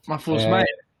 Maar volgens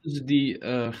mij is het die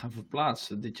gaan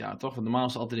verplaatsen dit jaar, toch? Want normaal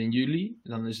is het altijd in juli.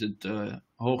 Dan is het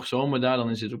hoogzomer daar, dan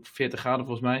is het ook 40 graden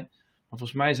volgens mij. Maar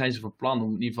volgens mij zijn ze van plan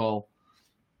om in ieder geval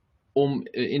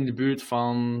in de buurt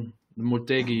van de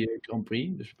Motegi Grand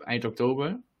Prix, dus eind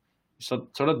oktober. Zou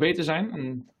dat beter zijn?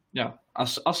 En, ja,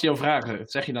 als ze jou vragen,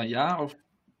 zeg je dan ja of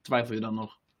twijfel je dan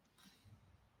nog?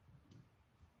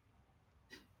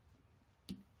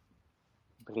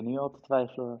 Ik begin nu al te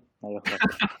twijfelen. Nee,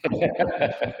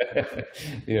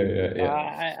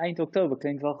 Ja. Eind oktober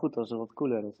klinkt wel goed als het wat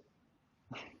koeler is.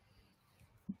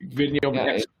 Ik weet niet of het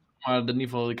echt is, maar in ieder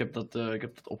geval, ik heb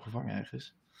dat opgevangen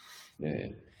ergens. Ja.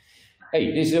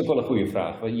 Dit is ook wel een goede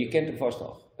vraag, want je kent hem vast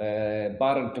nog.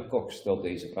 Barend de Kok stelt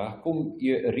deze vraag. Kom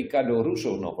je Riccardo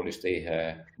Russo nog wel eens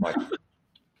tegen, Mike?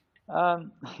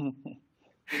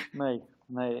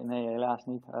 Nee, helaas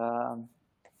niet.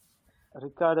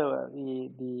 Riccardo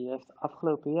die heeft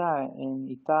afgelopen jaar in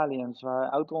Italië een zwaar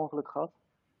auto-ongeluk gehad.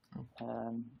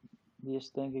 Die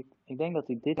is ik denk dat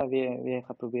hij dit jaar weer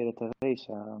gaat proberen te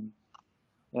racen.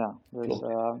 Ja, dus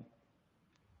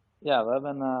ja, we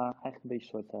hebben eigenlijk een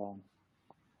beetje een soort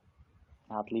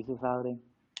haat-liefde verhouding.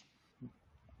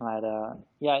 Maar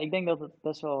ja, ik denk dat het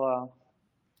best wel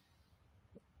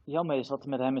jammer is wat er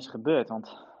met hem is gebeurd.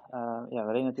 Want ja, we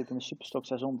reden natuurlijk in de Superstock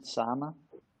 600 samen.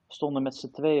 We stonden met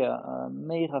z'n tweeën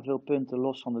mega veel punten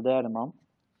los van de derde man.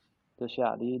 Dus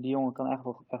ja, die jongen kan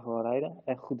echt wel rijden,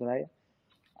 echt goed rijden.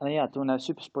 En ja, toen we naar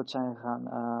Supersport zijn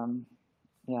gegaan,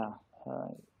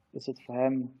 is het voor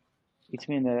hem iets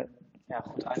minder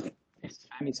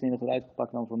goed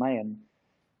uitgepakt dan voor mij. En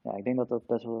ja, ik denk dat dat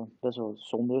best wel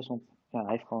zonde is, want ja,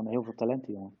 hij heeft gewoon heel veel talent,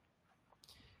 die jongen.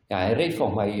 Ja, hij reed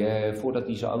volgens mij, voordat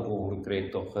hij zijn auto-ongeluk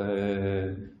kreeg, toch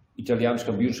Italiaans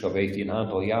kampioenschap heeft hij een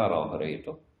aantal jaren al gereden,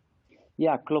 toch?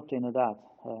 Ja, klopt inderdaad.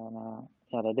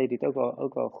 Ja, dat deed hij het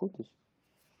ook wel goed. Dus.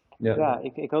 Ja,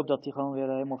 ik hoop dat hij gewoon weer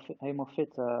helemaal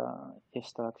fit is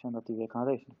straks en dat hij weer kan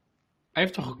racen. Hij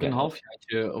heeft toch ook een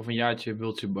halfjaartje of een jaartje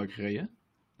World Superbike gereden,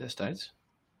 destijds?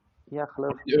 Ja,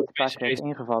 geloof ik. Een paar keer heeft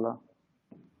ingevallen.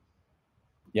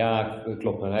 Ja,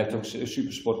 klopt. Hij heeft ook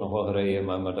Supersport nog wel gereden,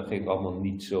 maar dat ging allemaal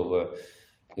niet zo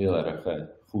heel erg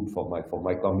goed van mij. Volgens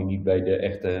mij kwam je niet bij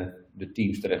de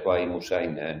teams terecht waar je moest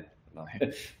zijn. Nou,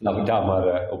 laten we daar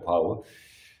maar op houden.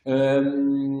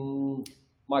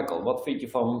 Michael, wat vind je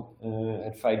van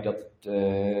het feit dat het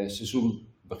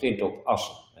seizoen begint op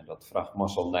Assen? En dat vraagt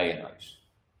Marcel Nijenhuis.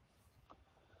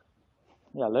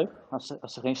 Ja, leuk. Als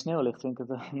er geen sneeuw ligt, vind ik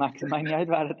het, maakt het mij niet uit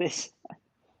waar het is.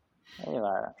 Nee,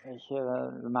 maar weet je,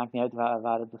 het maakt niet uit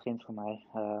waar het begint voor mij.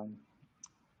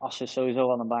 Assen is sowieso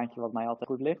al een baantje wat mij altijd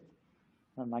goed ligt.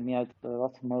 Het maakt niet uit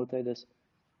wat voor motor, dus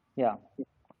ja,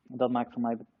 dat maakt voor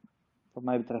mij, wat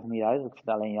mij betreft niet uit. Ik vind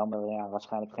het alleen jammer dat we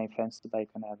waarschijnlijk geen fans erbij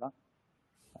kunnen hebben.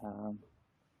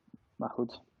 Maar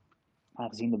goed,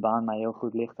 aangezien de baan mij heel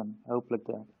goed ligt en hopelijk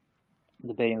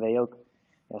de BMW ook,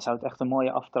 ja, zou het echt een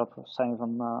mooie aftrap zijn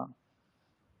van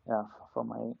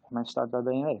mijn start bij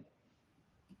BMW.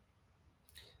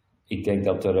 Ik denk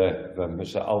dat we met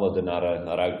z'n allen er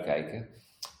naar uitkijken.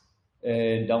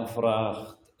 Dan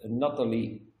vraagt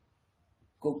Nathalie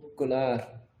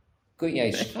Kokkelaar, kun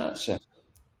jij schaatsen,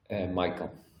 Michael?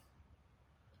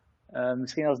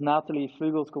 Misschien als Nathalie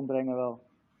vleugels komt brengen wel.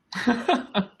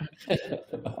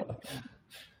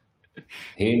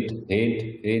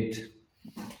 Hint.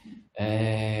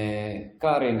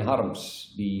 Karin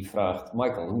Harms die vraagt,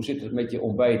 Michael, hoe zit het met je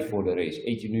ontbijt voor de race?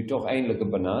 Eet je nu toch eindelijk een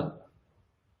banaan?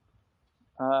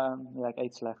 Ja, ik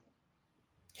eet slecht.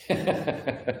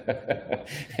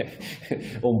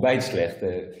 Ontbijt slecht,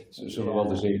 zullen wel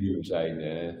de zenuwen zijn.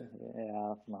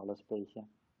 Ja, van alles een beetje.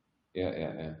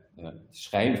 Ja.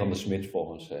 Schijn van de Smits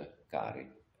volgens Karin.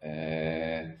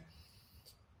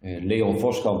 Leon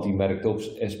Voskamp die merkt op,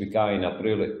 SBK in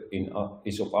april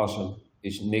is op Assen,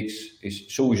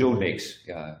 is sowieso niks.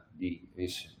 Ja, die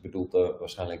bedoelt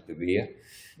waarschijnlijk de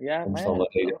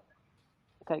weeromstandigheden.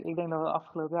 Kijk, ik denk dat we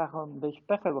afgelopen jaar gewoon een beetje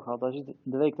pech hebben gehad. Als je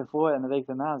de week ervoor en de week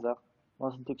daarna zag, was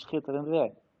het natuurlijk schitterend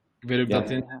weer. Ik weet ook dat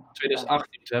in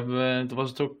 2018 toen was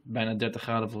het ook bijna 30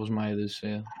 graden volgens mij. Dus,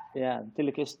 ja,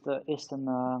 natuurlijk is het een...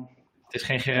 het is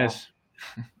geen GS.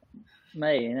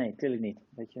 Nee, natuurlijk niet.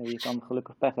 Weet je kan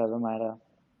gelukkig pech hebben, maar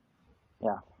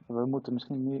we moeten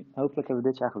misschien nu... Hopelijk hebben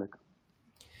we dit jaar geluk.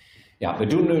 Ja, we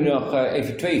doen nu nog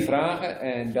even 2 vragen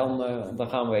en dan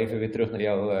gaan we even weer terug naar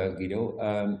jou, Guido.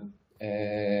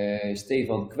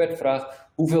 Stefan Kwet vraagt,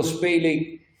 hoeveel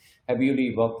speling hebben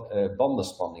jullie wat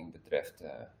bandenspanning betreft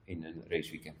in een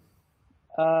raceweekend?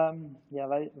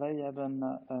 Wij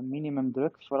hebben een minimum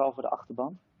druk, vooral voor de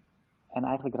achterband. En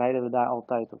eigenlijk rijden we daar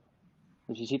altijd op.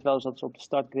 Dus je ziet wel eens dat ze op de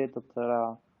startgrid,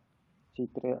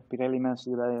 Pirelli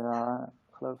mensen die bij,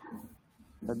 geloof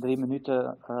ik, 3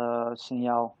 minuten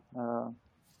signaal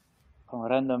gewoon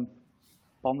random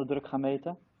bandendruk gaan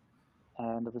meten.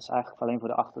 En dat is eigenlijk alleen voor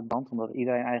de achterband, omdat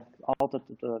iedereen eigenlijk altijd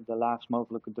de laagst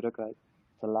mogelijke druk rijdt.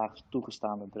 De laagst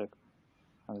toegestaande druk.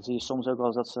 En dan zie je soms ook wel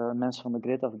eens dat ze mensen van de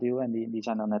grid afduwen en die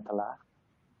zijn dan net te laag.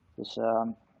 Dus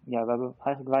we hebben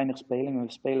eigenlijk weinig speling en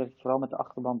we spelen vooral met de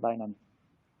achterband bijna niet.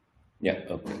 Ja,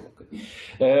 oké.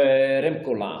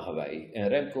 Remco Lagerwij. En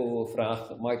Remco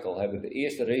vraagt, Michael, hebben de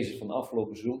eerste races van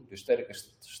afgelopen seizoen, de sterke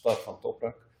start van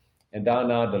Toprak, en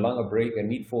daarna de lange break er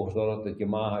niet voor gezorgd dat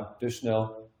Yamaha te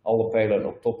snel alle pijlen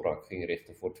op Toprak ging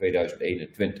richten voor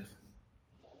 2021?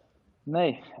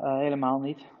 Nee, helemaal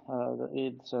niet.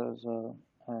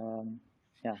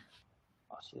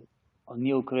 Als je als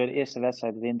nieuwe coureur de eerste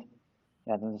wedstrijd wint,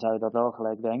 ja, dan zou je dat wel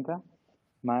gelijk denken.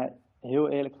 Maar heel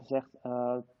eerlijk gezegd,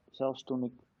 zelfs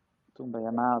toen bij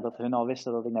Yamaha, dat hun al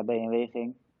wisten dat ik naar BMW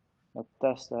ging, met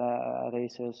testen,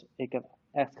 races, ik heb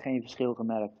echt geen verschil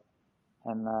gemerkt.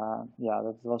 En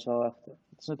dat was wel echt,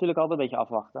 het is natuurlijk altijd een beetje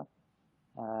afwachten.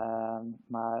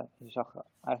 Maar je zag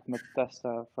eigenlijk met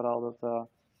testen vooral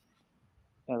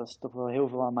dat ze toch wel heel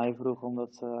veel aan mij vroegen,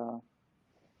 omdat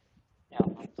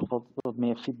toch wat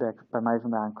meer feedback bij mij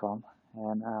vandaan kwam.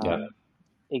 En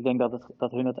ik denk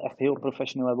dat hun het echt heel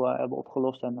professioneel hebben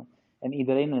opgelost en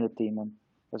iedereen in het team. En,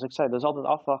 dus ik zei, dat is altijd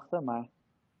afwachten, maar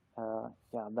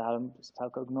daarom zou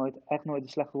ik ook nooit een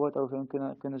slecht woord over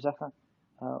hun kunnen zeggen.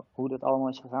 Hoe dat allemaal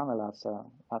is gegaan de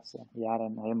laatste jaren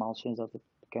en helemaal sinds dat het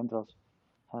bekend was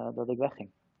dat ik wegging.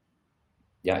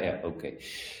 Ja, oké.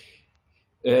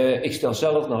 Ik stel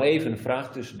zelf nog even een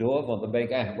vraag tussendoor, want daar ben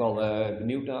ik eigenlijk wel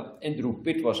benieuwd naar. Andrew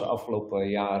Pitt was de afgelopen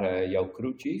jaren jouw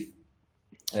crewchief.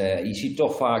 Je ziet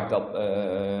toch vaak dat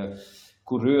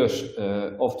coureurs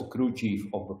of de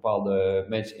crewchief of bepaalde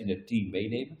mensen in het team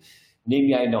meenemen. Neem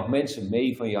jij nog mensen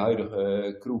mee van je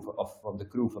huidige crew of van de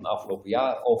crew van afgelopen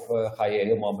jaar, of ga je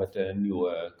helemaal met een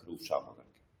nieuwe crew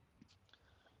samenwerken?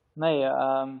 Nee,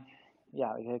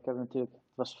 ik heb natuurlijk, het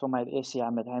was voor mij het eerste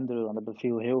jaar met Andrew en dat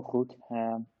beviel heel goed.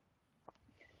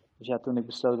 Dus toen ik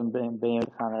besloot om BMW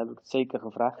te gaan, heb ik het zeker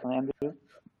gevraagd van Andrew.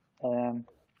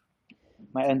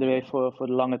 Maar Andrew heeft voor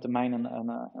de lange termijn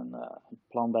een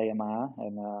plan bij Yamaha.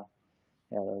 En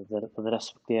ja, dat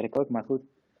respecteer ik ook. Maar goed,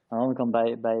 aan de andere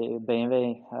kant bij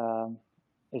BMW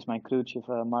is mijn crewchief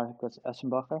Marcus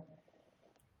Essenbacher.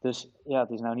 Dus ja,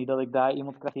 het is nou niet dat ik daar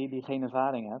iemand krijg die geen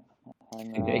ervaring heeft.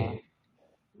 En, Nee.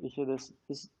 weet je,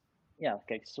 dus ja,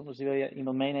 kijk, soms wil je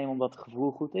iemand meenemen omdat het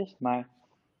gevoel goed is. Maar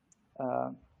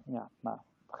ja, nou,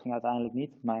 dat ging uiteindelijk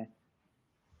niet. Maar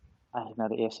eigenlijk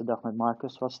na de eerste dag met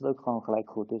Marcus was het ook gewoon gelijk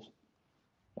goed. Dus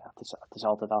ja, het is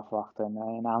altijd afwachten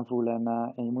en aanvoelen.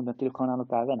 En je moet natuurlijk gewoon aan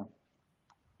elkaar wennen.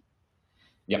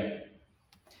 Ja.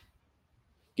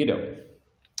 Guido.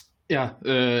 Ja,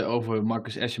 over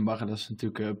Marcus Eschenbacher, dat is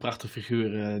natuurlijk een prachtige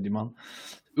figuur, die man.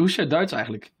 Hoe is je Duits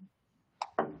eigenlijk?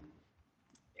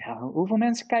 Ja, hoeveel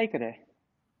mensen kijken er?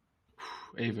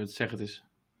 Even, zeg het eens.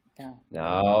 Ja,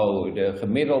 Nou, de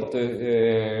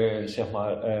gemiddelde, zeg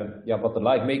maar, ja, wat er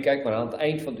live meekijkt, maar aan het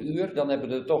eind van het uur, dan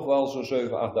hebben er toch wel zo'n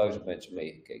 7.000, 8.000 mensen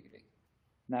meegekeken, denk ik.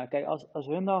 nou kijk, als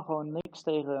hun dan gewoon niks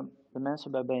tegen de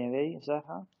mensen bij BMW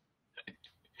zeggen,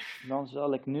 dan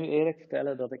zal ik nu eerlijk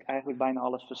vertellen dat ik eigenlijk bijna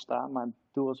alles versta, maar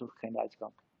doe alsof ik geen Duits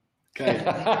kan. Kijk,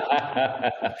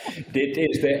 Dit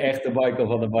is de echte Michael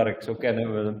van der Mark, zo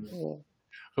kennen we hem. Ja,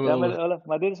 geweldig.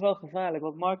 maar dit is wel gevaarlijk,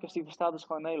 want Marcus die verstaat dus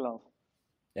gewoon Nederlands.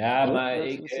 Ja, Dus- maar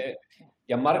dus-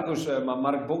 ja, maar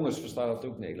Mark Bongers verstaat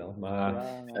ook Nederlands, maar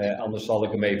Ja, maar- anders zal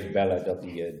ik hem even bellen dat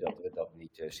we dat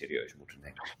niet serieus moeten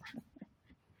nemen.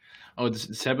 Oh, dus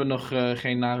ze hebben nog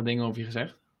geen nare dingen over je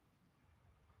gezegd?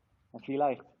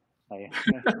 Vielleicht. Nee.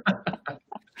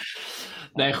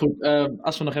 Nee, goed.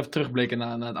 Als we nog even terugblikken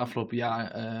naar het afgelopen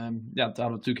jaar. Ja, toen hadden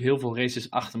we natuurlijk heel veel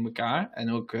races achter elkaar. En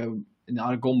ook in de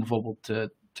Aragon bijvoorbeeld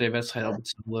 2 wedstrijden op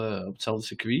hetzelfde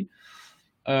circuit.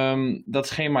 Dat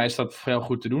schema is dat voor jou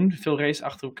goed te doen. Veel races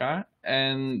achter elkaar.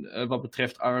 En wat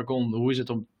betreft Aragon, hoe is het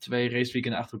om 2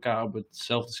 raceweekenden achter elkaar op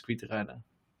hetzelfde circuit te rijden?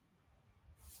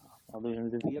 Dan doen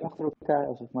ze er 4 achter elkaar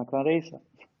als ik maar kan racen.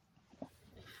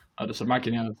 Oh, dus dat maakt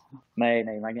je niet uit.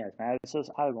 Nee, maakt niet uit. Maar het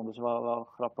is Aragon, dus wel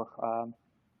grappig.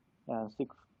 Ja, een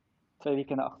stuk 2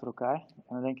 weekenden achter elkaar.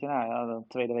 En dan denk je, nou ja, de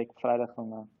tweede week op vrijdag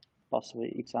dan passen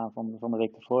we iets aan van de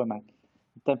week ervoor. Maar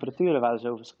de temperaturen waren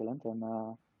zo verschillend. En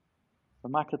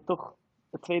dat maakt het toch,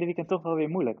 het tweede weekend toch wel weer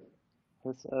moeilijk.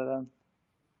 Dus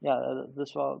ja,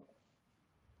 dus wel,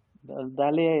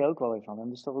 daar leer je ook wel weer van. En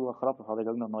dat is toch ook wel grappig, had ik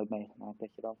ook nog nooit meegemaakt. Dat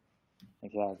je dan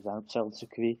denkt, ja, we zijn op hetzelfde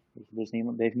circuit. Dus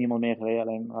er heeft niemand meer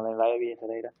gereden, alleen wij hebben hier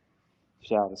gereden. Dus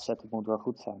ja, de setup moet wel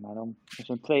goed zijn. Maar dan in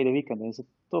zo'n tweede weekend is het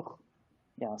toch,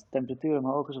 ja, als de temperatuur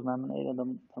omhoog is of naar beneden,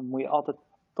 dan moet je altijd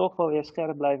toch wel weer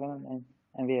scherp blijven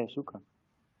en weer zoeken.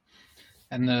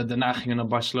 En daarna gingen we naar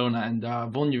Barcelona en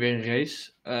daar won je weer een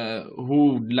race.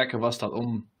 Hoe lekker was dat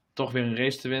om toch weer een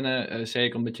race te winnen?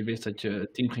 Zeker omdat je wist dat je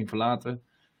het team ging verlaten.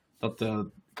 Dat ik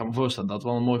kan me voorstellen dat het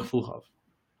wel een mooi gevoel gaf.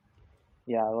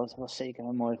 Ja, het was zeker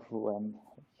een mooi gevoel. En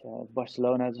weet je,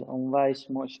 Barcelona is een onwijs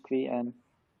mooi circuit. En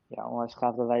ja, onwijs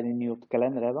gaaf dat wij die nu op de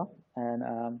kalender hebben. En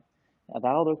ja,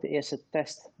 daar hadden we ook de eerste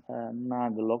test na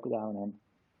de lockdown. En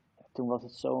toen was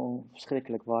het zo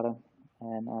verschrikkelijk warm.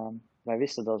 En wij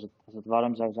wisten dat als het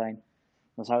warm zou zijn,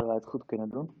 dan zouden wij het goed kunnen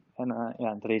doen. En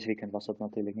ja, het raceweekend was dat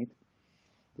natuurlijk niet.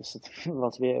 Dus het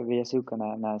was weer zoeken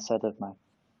naar een setup. Maar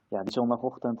ja, die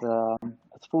zondagochtend,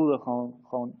 het voelde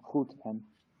gewoon goed. En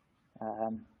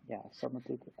ja, ik zat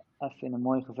natuurlijk even in een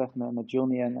mooi gevecht met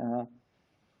Johnny en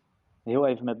heel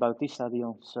even met Bautista die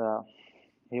ons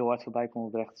heel hard voorbij kon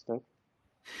op het rechte stuk.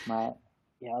 Maar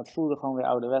ja, het voelde gewoon weer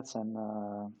ouderwets en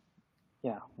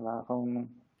ja, we waren gewoon,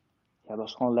 ja, dat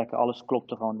was gewoon lekker. Alles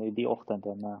klopte gewoon die ochtend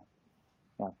en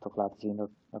ja, toch laten zien dat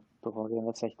ik toch wel weer een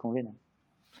wedstrijdje kon winnen.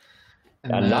 Ja,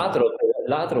 en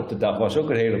later op de dag was ook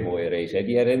een hele mooie race. Hè.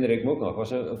 Die herinner ik me ook nog. Het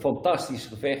was een fantastisch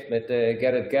gevecht met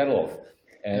Gerrit Kerloff.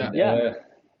 En Ja.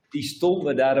 die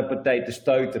stonden daar een partij te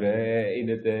stuiteren in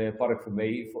het Park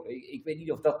Vermee. Ik weet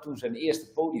niet of dat toen zijn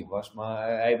eerste podium was, maar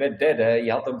hij werd derde.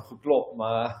 Je had hem geklopt,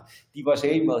 maar die was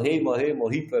helemaal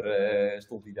hyper,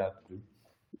 stond hij daar te doen.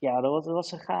 Ja, dat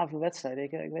was een gave wedstrijd.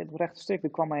 Ik weet het rechte stuk, er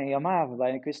kwam mij een Yamaha voorbij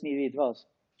en ik wist niet wie het was.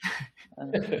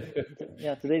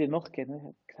 Ja, toen deed het nog een keer.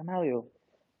 Ik zei, nou joh.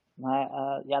 Maar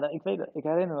ja, ik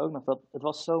herinner me ook nog dat het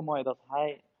was zo mooi dat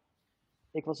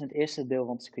ik was in het eerste deel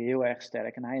van het circuit heel erg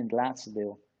sterk en hij in het laatste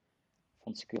deel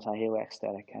van het circuit was hij heel erg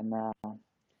sterk. En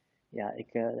ja,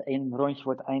 één rondje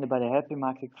voor het einde bij de happy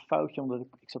maakte ik een foutje omdat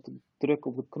ik zat te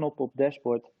drukken op de knop op het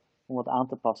dashboard om wat aan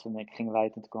te passen en ik ging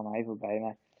wijd en toen kwam hij voorbij.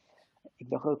 Maar ik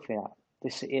dacht ook van ja,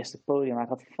 het is zijn eerste podium, hij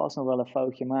gaat vast nog wel een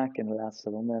foutje maken in de laatste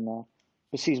ronde. En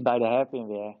precies bij de hairpin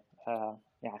weer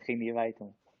ja, ging hij wijd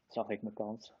en zag ik mijn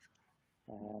kans.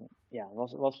 Ja,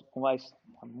 het was onwijs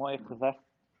een mooi gevecht.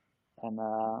 En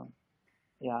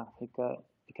ja,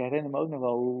 ik herinner me ook nog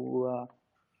wel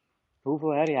hoeveel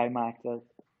herrie hij maakte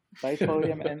bij het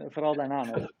podium en vooral daarna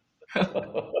nog.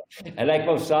 En hij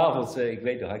kwam s'avonds, ik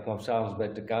weet nog, hij kwam s'avonds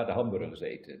bij de hamburgers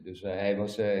eten. Dus hij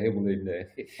was helemaal in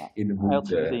de Hij had moed.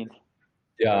 ze verdiend.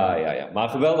 Ja. Maar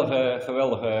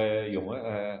geweldige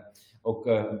jongen. Ook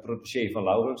een protégé van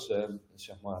Laurens,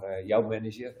 zeg maar jouw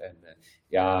manager. En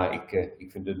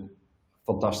ik vind het een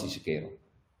fantastische kerel.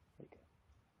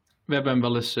 We hebben hem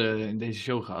wel eens in deze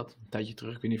show gehad, een tijdje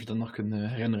terug. Ik weet niet of je dat nog kunt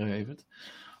herinneren, Evert.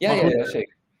 Ja,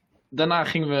 zeker. Daarna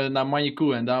gingen we naar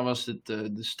Magny-Cours en daar was het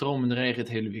de stromende regen het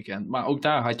hele weekend. Maar ook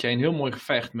daar had jij een heel mooi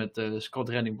gevecht met Scott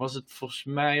Redding. Was het volgens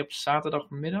mij op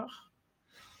zaterdagmiddag?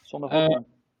 Zondagochtend.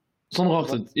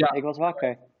 Zondagochtend, ja. Ik was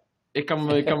wakker. Ik kan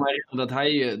me herinneren dat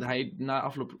hij na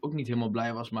afloop ook niet helemaal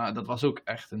blij was, maar dat was ook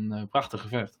echt een prachtig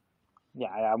gevecht.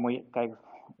 Ja, kijk,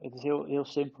 het is heel, heel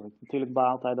simpel. Natuurlijk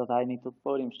baalt hij dat hij niet op het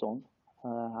podium stond.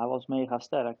 Hij was mega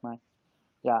sterk, maar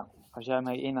ja, als jij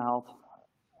mij inhaalt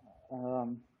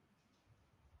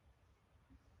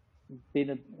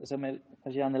zeg maar,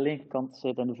 als je aan de linkerkant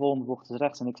zit en de volgende bocht is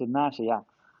rechts en ik zit naast je, ja,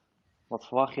 wat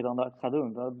verwacht je dan dat ik ga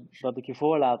doen? Dat ik je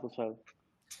voorlaat of zo?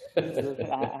 Dus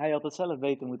hij had het zelf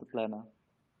beter moeten plannen.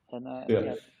 En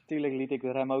natuurlijk liet ik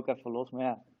de rem ook even los, maar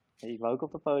ja, ik wou ook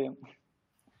op het podium.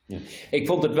 Ja. Ik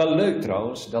vond het wel leuk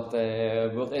trouwens, dat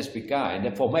World SPK,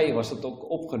 en voor mij was dat ook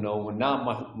opgenomen na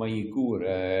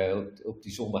Magny-Cours op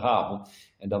die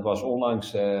zondagavond. En dat was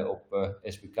onlangs op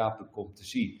spk.com te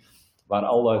zien, waar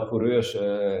alle coureurs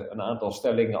een aantal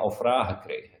stellingen al vragen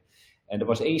kregen. En er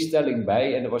was 1 stelling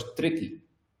bij en dat was tricky.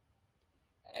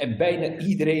 En bijna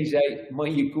iedereen zei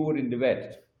Magny-Cours in de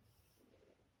wet.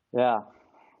 Ja.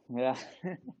 Ja.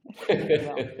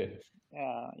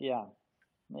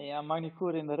 Nee, ja,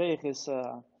 Magny-Cours in de regen is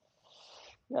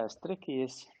tricky.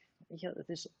 Weet je, het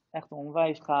is echt een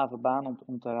onwijs gave baan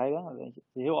om te rijden. Weet je, het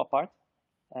is heel apart.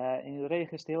 In de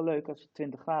regen is het heel leuk als het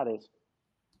 20 graden is.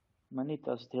 Maar niet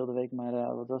als het heel de week maar,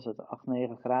 8,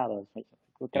 9 graden is. Weet je.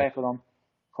 We krijgen dan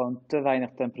gewoon te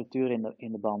weinig temperatuur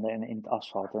in de banden en in het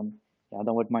asfalt. En ja,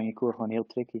 dan wordt Magny-Cours gewoon heel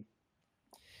tricky.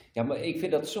 Ja, maar ik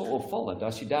vind dat zo opvallend.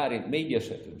 Als je daar in het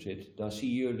mediacentrum zit, dan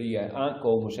zie je jullie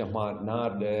aankomen, zeg maar,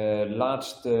 naar de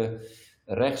laatste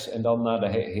rechts en dan naar de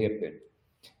heerpin.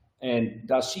 En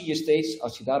daar zie je steeds,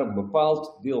 als je daar op een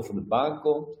bepaald deel van de baan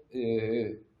komt,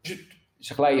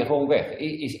 ze glijden gewoon weg.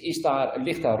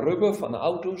 Ligt daar rubber van de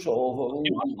auto's?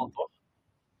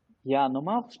 Ja,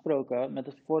 normaal gesproken, met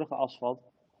het vorige asfalt,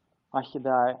 had je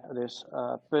daar dus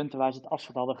punten waar ze het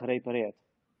asfalt hadden gerepareerd.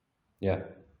 Ja.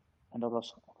 En dat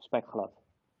was spekglad.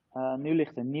 Nu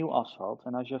ligt er nieuw asfalt.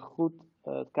 En als je goed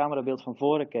het camerabeeld van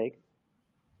voren keek,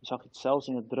 zag je het zelfs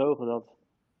in het droge dat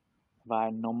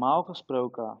waar normaal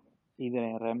gesproken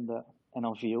iedereen remde en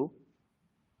dan viel.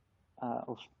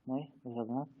 Nee, wat is dat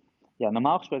nou? Ja,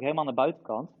 normaal gesproken helemaal aan de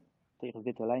buitenkant, tegen het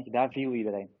witte lijntje, daar viel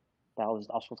iedereen. Daar hadden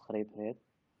ze het asfalt gerepareerd.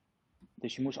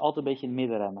 Dus je moest altijd een beetje in het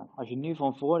midden remmen. Als je nu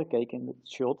van voren keek in het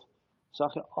shot,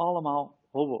 zag je allemaal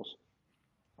hobbels.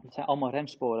 Het zijn allemaal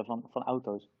remsporen van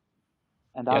auto's.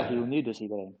 En daar viel nu dus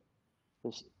iedereen.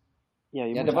 Dus,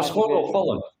 ja, dat was gewoon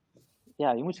opvallend.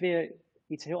 Ja, je moest weer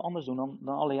iets heel anders doen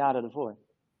dan alle jaren ervoor.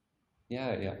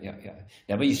 Ja.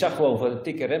 Ja, maar je zag gewoon van een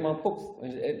tikke rem aan pop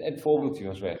en het voorwieltje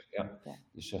was weg. Ja.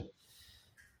 Dus,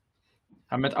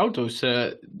 Ja, met auto's,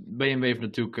 BMW heeft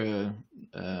natuurlijk,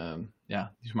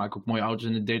 die maken ook mooie auto's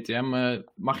in de DTM.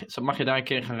 Mag je daar een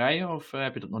keer gaan rijden of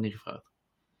heb je dat nog niet gevraagd?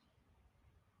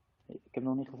 Ik heb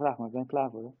nog niet gevraagd, maar ik ben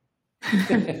klaar voor.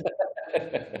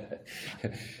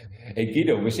 Hey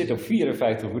Guido, we zitten op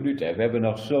 54 minuten. We hebben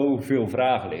nog zoveel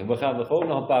vragen liggen. We gaan er gewoon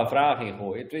nog een paar vragen in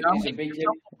gooien. Het is een beetje... Ik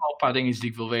heb nog een paar dingen die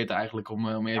ik wil weten eigenlijk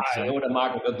om even te zeggen.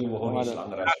 Dat doen we gewoon iets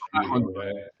langer.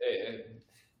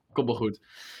 Komt wel goed.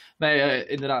 Nee,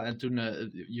 inderdaad. En toen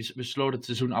we sloten het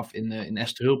seizoen af in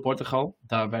Estoril, Portugal.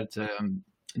 Daar werd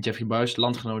Jeffrey Buys,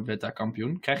 landgenoot, werd daar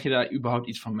kampioen. Krijg je daar überhaupt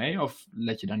iets van mee of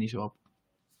let je daar niet zo op?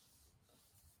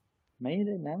 Meen je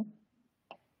dit nou?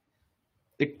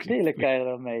 Tuurlijk krijg je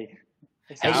dat mee.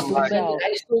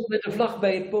 Hij stond met een vlag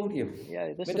bij het podium. Ja,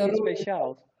 dat is toch iets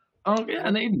speciaals. Oh, ja,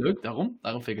 nee, leuk. Daarom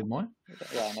vind ik het mooi.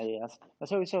 Ja, nee, ja. Maar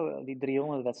sowieso, die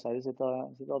 300 wedstrijden zit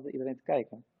altijd iedereen te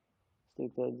kijken. Dat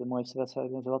is natuurlijk de mooiste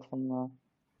wedstrijd en wat van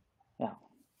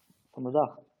de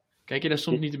dag. Kijk je daar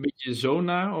soms niet een beetje zo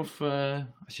naar? Of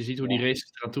als je ziet hoe die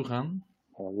races eraan toe gaan?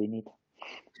 Ja, wie niet?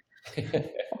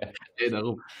 Nee,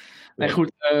 daarom. Nee,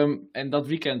 goed. En dat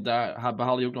weekend, daar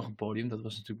behaalde je ook nog een podium. Dat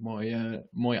was natuurlijk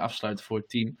mooi afsluiten voor het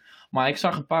team. Maar ik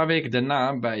zag een paar weken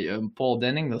daarna bij Paul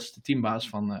Denning, dat is de teambaas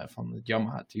van het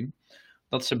Yamaha-team.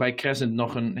 dat ze bij Crescent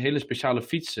nog een hele speciale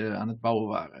fiets aan het bouwen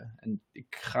waren. En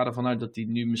ik ga ervan uit dat die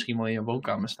nu misschien wel in je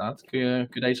woonkamer staat. Kun je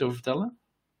daar iets over vertellen?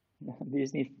 Die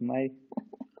is niet voor mij.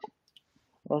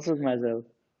 Was het maar zo.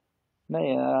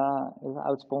 Nee, dat is een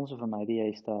oud sponsor van mij. Die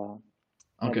heeft, Oké.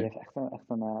 die heeft echt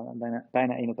een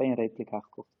bijna 1-op-1 replica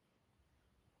gekocht.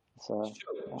 Dus,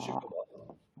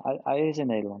 hij is in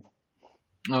Nederland.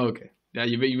 Oh, oké. Ja,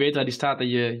 je weet waar die staat en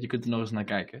je kunt er nog eens naar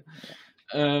kijken.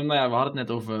 Nou ja, we hadden het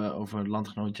net over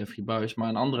landgenoot Jeffrey Buys, maar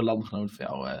een andere landgenoot van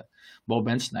jou, Bo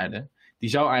Bensnijder, die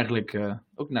zou eigenlijk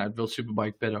ook naar het World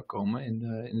Superbike paddock komen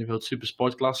in de World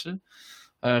Supersportklasse.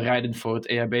 Rijdend voor het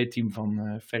EHB-team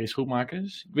van Ferry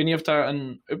Schoenmakers. Ik weet niet of daar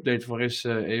een update voor is,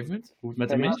 Evert. Hoe het met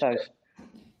hem is. Thuis.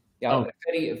 Ja,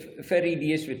 Ferry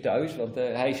die is weer thuis, want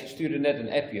hij stuurde net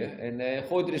een appje. En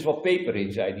gooi er eens wat peper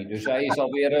in, zei hij. Dus hij is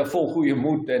alweer vol goede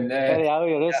moed. En, Ferry, hou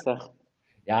je rustig.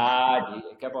 Ja,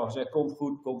 ik heb al gezegd,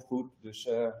 komt goed. Dus,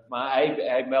 maar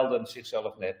hij meldde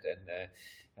zichzelf net. En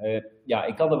ja,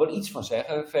 ik kan er wel iets van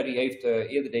zeggen. Ferry heeft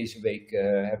eerder deze week,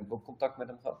 heb ik ook contact met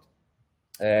hem gehad.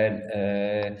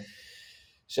 En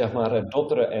zeg maar,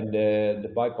 dotteren en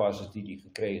de bypasses die hij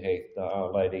gekregen heeft naar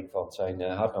aanleiding van zijn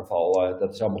hartaanval,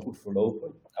 dat is allemaal goed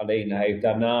verlopen. Alleen hij heeft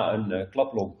daarna een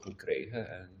klaplong gekregen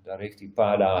en daar heeft hij een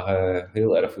paar dagen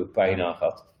heel erg veel pijn aan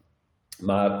gehad.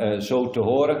 Maar zo te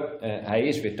horen, hij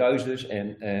is weer thuis dus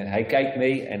en hij kijkt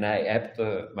mee en hij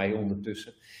appt mij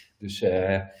ondertussen. Dus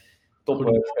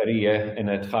top Ferry en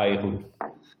het ga je goed.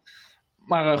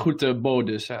 Maar goed, Bo,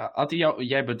 dus had hij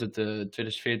jij bent het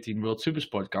 2014 World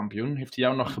Supersport kampioen. Heeft hij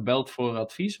jou nog gebeld voor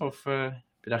advies of heb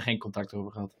je daar geen contact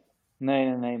over gehad?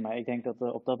 Nee, maar ik denk dat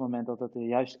op dat moment dat het de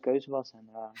juiste keuze was.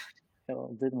 En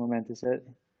op dit moment is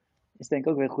denk ik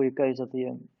ook weer een goede keuze dat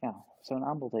hij zo'n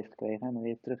aanbod heeft gekregen en dan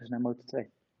weer terug is naar Moto2.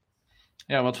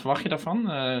 Ja, wat verwacht je daarvan,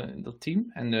 dat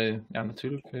team? En ja,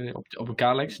 natuurlijk op een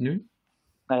Kalex nu?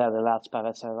 Nou ja, de laatste paar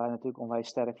wedstrijden waren natuurlijk onwijs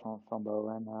sterk van Bo.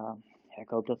 En ik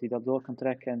hoop dat hij dat door kan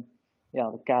trekken. En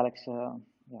ja, de Kalex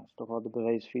is toch wel de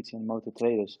bewezen fiets in de Moto2.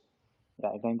 Dus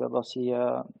ja, ik denk dat als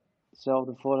hij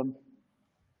dezelfde vorm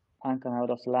aan kan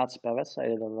houden als de laatste paar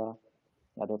wedstrijden,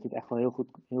 dat hij het echt wel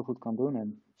heel goed kan doen.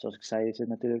 En zoals ik zei, is het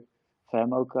natuurlijk voor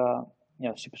hem ook,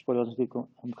 Supersport was natuurlijk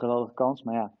een geweldige kans.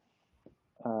 Maar ja,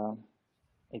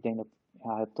 ik denk dat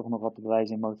hij heeft toch nog wat te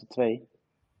bewijzen in Moto2.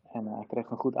 En hij kreeg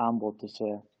een goed aanbod. Dus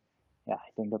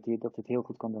ik denk dat hij het heel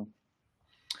goed kan doen.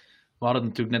 We hadden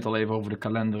het natuurlijk net al even over de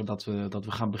kalender, dat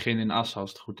we gaan beginnen in Assen als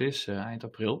het goed is, eind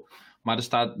april. Maar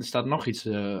er staat nog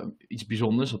iets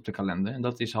bijzonders op de kalender en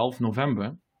dat is half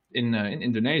november in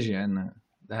Indonesië. En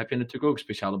daar heb je natuurlijk ook een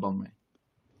speciale band mee.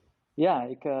 Ja,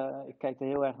 ik kijk er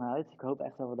heel erg naar uit. Ik hoop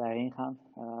echt dat we daarheen gaan.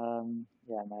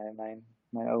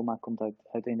 Mijn oma komt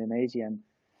uit Indonesië en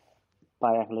een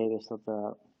paar jaar geleden is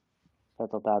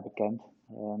werd dat daar bekend.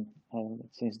 En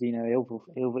sindsdien hebben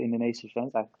we heel veel Indonesische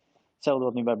fans. Eigenlijk hetzelfde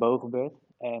wat nu bij Bo gebeurt.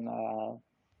 En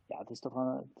het is toch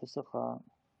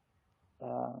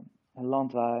een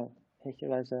land waar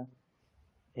ze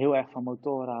heel erg van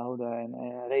motoren houden en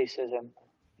races. En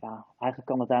ja, eigenlijk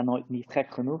kan het daar nooit niet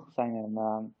gek genoeg zijn.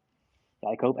 En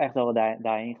ik hoop echt dat we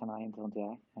daarheen gaan aan het eind van het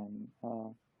jaar. En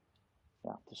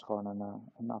het is gewoon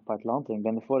een apart land. En ik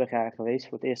ben er vorig jaar geweest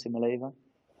voor het eerst in mijn leven.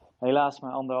 Helaas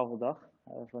maar 1,5 dag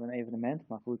voor een evenement.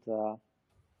 Maar goed,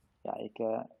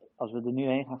 als we er nu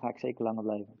heen gaan, ga ik zeker langer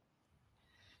blijven.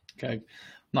 Kijk,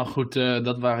 nou goed,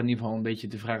 dat waren in ieder geval een beetje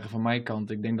de vragen van mijn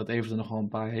kant. Ik denk dat Evert er nog wel een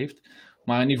paar heeft.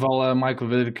 Maar in ieder geval, Michael,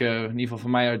 wil ik in ieder geval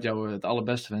van mij uit jou het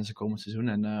allerbeste wensen komend seizoen.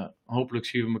 En hopelijk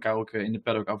zien we elkaar ook in de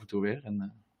paddock af en toe weer.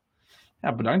 En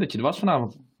bedankt dat je er was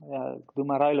vanavond. Ja, ik doe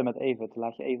maar ruilen met Evert.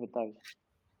 Laat je Evert thuis.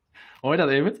 Hoor je dat,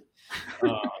 Evert?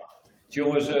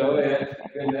 Jongens,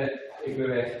 ik ben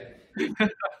weg.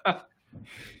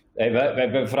 Nee,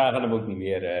 wij vragen hem ook niet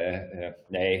meer.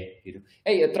 Nee.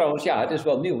 Hey, trouwens, ja, het is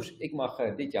wel nieuws. Ik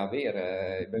mag dit jaar weer.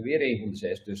 Ik ben weer 1 van de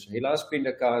 6. Dus helaas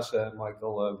pindakaas,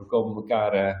 Michael. We komen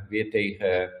elkaar weer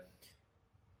tegen.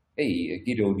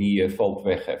 Guido die valt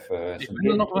weg even. Ik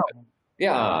ben er nog wel.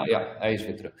 Ja, hij is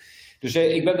weer terug. Dus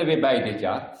ik ben er weer bij dit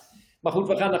jaar. Maar goed,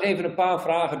 we gaan nog even een paar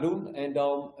vragen doen. En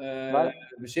dan...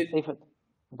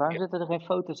 Waarom zitten er geen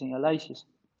foto's in je lijstjes?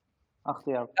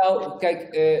 Achter jou. Nou, kijk,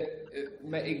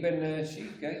 ik ben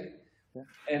ziek, kijk. Ja.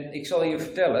 En ik zal je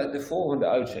vertellen, de volgende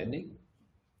uitzending.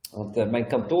 Want mijn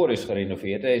kantoor is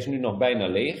gerenoveerd. Hij is nu nog bijna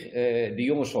leeg. De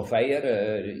jongens van Veijer,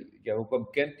 jij ook wel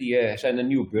bekend, die zijn een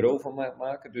nieuw bureau van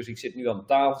maken. Dus ik zit nu aan een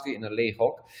tafeltje in een leeg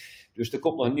hok. Dus er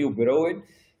komt nog een nieuw bureau in.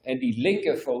 En die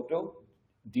linker foto,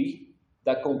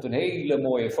 daar komt een hele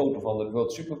mooie foto van de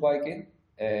World Superbike in.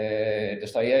 Daar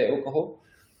sta jij ook nog op.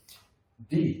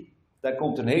 Daar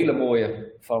komt een hele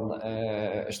mooie van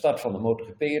start van de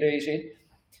MotoGP race in.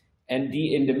 En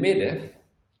die in de midden,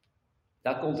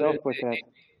 daar komt er Zelfportret.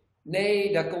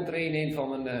 nee, daar komt er een in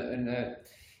van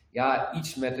ja,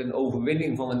 iets met een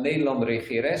overwinning van een Nederlander in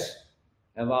GRS.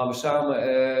 En waar we samen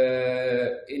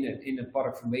in het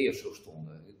Park Vermeer of zo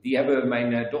stonden. Die hebben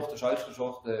mijn dochters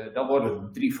uitgezocht. Dan worden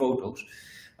het 3 foto's.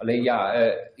 Alleen ja,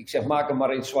 ik zeg maak hem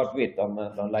maar in zwart-wit.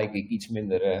 Dan lijk ik iets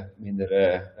minder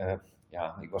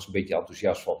ja, ik was een beetje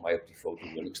enthousiast van mij op die foto.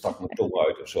 Ik stak mijn tong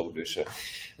uit of zo. Dus,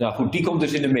 nou goed, die komt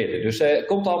dus in de midden. Dus het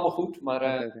komt allemaal goed. Maar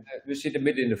we zitten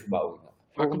midden in de verbouwing. Waar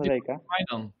komt Volgende die week, hè? foto van mij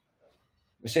dan?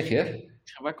 Wat zeg je?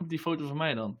 Ja, waar komt die foto van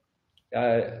mij dan?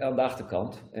 Ja, aan de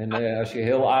achterkant. En als je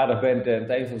heel aardig bent en het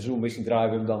eind van de Zoom misschien draaien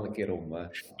we hem dan een keer om.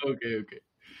 Oké.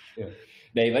 Ja.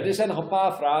 Nee, maar er zijn nog een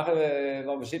paar vragen,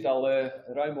 want we zitten al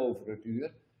ruim over het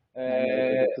uur.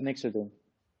 Nee, ik heb er niks te doen.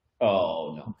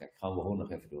 Oh, nou kijk, gaan we gewoon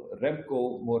nog even door.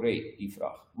 Remco Moré, die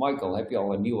vraagt. Michael, heb je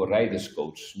al een nieuwe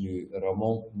rijderscoach nu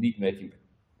Ramon niet met je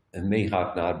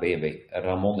meegaat naar BMW?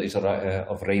 Ramon is er,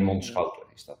 of Raymond Schouten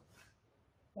is dat.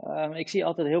 Ik zie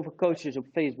altijd heel veel coaches op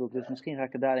Facebook, dus misschien ga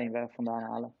ik er daarheen vandaan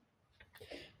halen.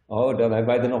 Oh, dan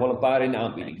hebben wij er nog wel een paar in de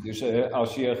aanbieding. Dus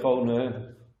als je gewoon,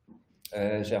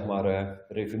 zeg maar,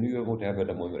 revenue moet hebben,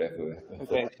 dan moet je maar even...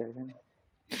 Oké.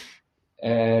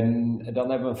 En dan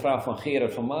hebben we een vraag van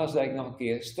Gerard van Maasdijk nog een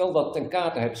keer. Stel dat Ten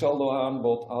Kate het saldo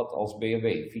aanbod had als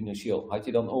BMW, financieel. Had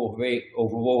je dan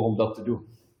overwogen om dat te doen?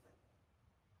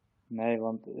 Nee,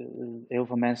 want heel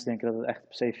veel mensen denken dat het echt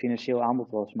per se financieel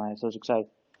aanbod was. Maar zoals ik zei,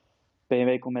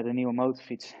 BMW komt met een nieuwe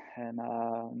motorfiets. En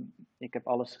ik heb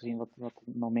alles gezien wat er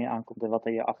nog meer aankomt en wat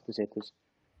er hierachter zit. Dus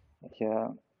weet je,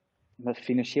 met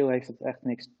financieel heeft het echt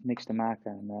niks te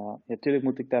maken. En, natuurlijk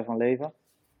moet ik daarvan leven.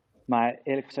 Maar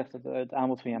eerlijk gezegd, het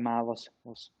aanbod van Yamaha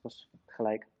was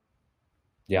gelijk.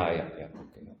 Ja, oké.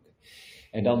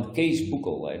 En dan Kees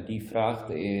Boekel, en die vraagt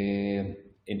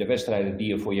in de wedstrijden die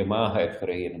je voor Yamaha hebt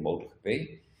gereden in de MotoGP.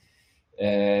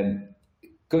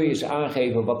 Kun je eens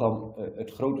aangeven wat dan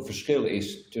het grote verschil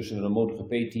is tussen een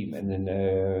MotoGP-team en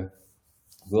een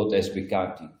World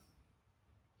SBK-team?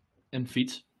 Een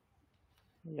fiets.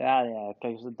 Ja,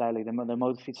 kijk, dat is duidelijk. De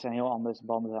motorfietsen zijn heel anders, de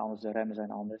banden zijn anders, de remmen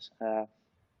zijn anders.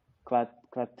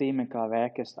 Qua team en qua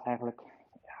werk is het eigenlijk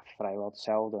vrijwel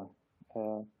hetzelfde.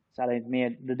 Het zijn alleen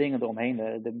meer de dingen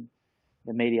eromheen,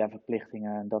 de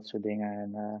mediaverplichtingen en dat soort dingen.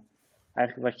 En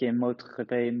eigenlijk wat je in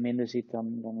MotoGP minder ziet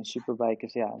dan in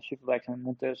Superbikers. Ja, in Superbikers zijn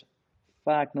monteurs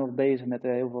vaak nog bezig met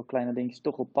heel veel kleine dingetjes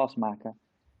toch op pas maken.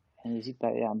 En je ziet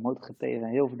bij MotoGP zijn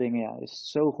heel veel dingen,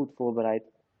 is zo goed voorbereid.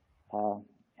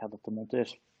 Dat de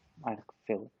monteurs eigenlijk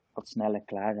wat sneller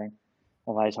klaar zijn.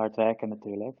 Onwijs hard werken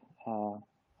natuurlijk.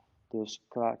 Dus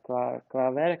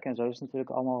qua werk en zo is het natuurlijk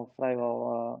allemaal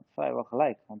vrijwel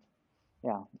gelijk. Want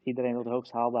ja, iedereen wil het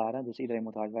hoogst haalbare, dus iedereen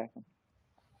moet hard werken.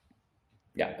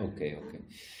 Ja, oké.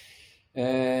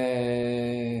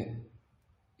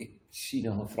 Ik zie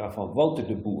nog een vraag van Wouter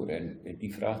de Boer. En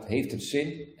die vraagt, heeft het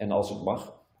zin, en als het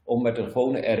mag, om met een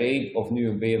gewone R1 of nu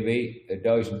een BMW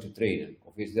 1000 te trainen?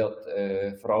 Of is dat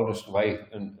veroudersgewijs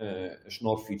een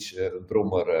snorfiets,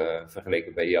 brommer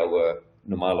vergeleken bij jouw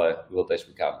normale World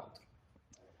SBK motor?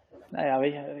 Nou ja,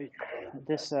 weet je, het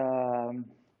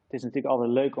is natuurlijk altijd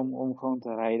leuk om gewoon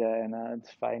te rijden. En het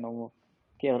is fijn om een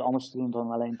keer wat anders te doen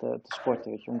dan alleen te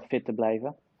sporten, weet je, om fit te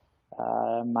blijven.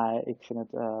 Maar ik vind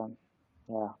het,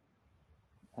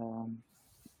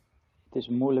 het is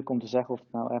moeilijk om te zeggen of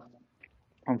het nou echt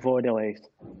een voordeel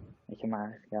heeft. Weet je,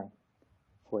 maar ja,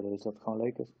 het voordeel is dat het gewoon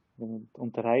leuk is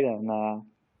om te rijden. En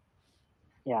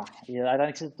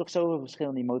uiteindelijk zit er toch zoveel verschil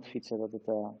in die motorfietsen dat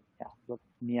het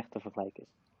niet echt te vergelijken is.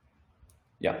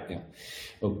 Ja.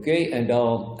 Oké, en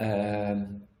dan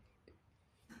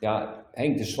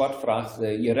Henk de Zwart vraagt,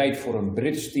 je rijdt voor een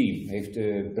Brits team. Heeft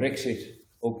de Brexit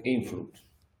ook invloed?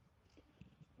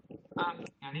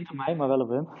 Niet op mij, maar wel op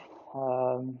hun.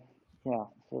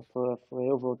 Voor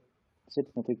heel veel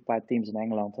zitten natuurlijk een paar teams in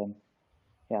Engeland. En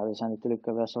ja, er zijn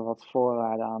natuurlijk best wel wat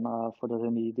voorwaarden aan voordat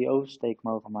hun die oversteek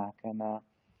mogen maken.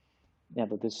 En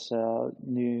dat is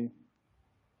nu...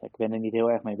 Ik ben er niet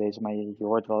heel erg mee bezig, maar je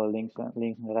hoort wel links en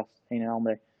rechts het een en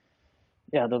ander.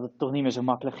 Ja, dat het toch niet meer zo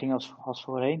makkelijk ging als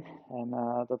voorheen. En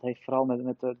dat heeft vooral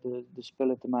met de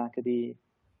spullen te maken die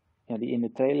in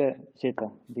de trailer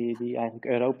zitten. Die eigenlijk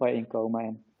Europa inkomen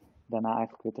en daarna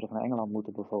eigenlijk weer terug naar Engeland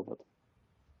moeten bijvoorbeeld.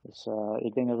 Dus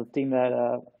ik denk dat het team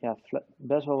daar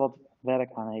best wel wat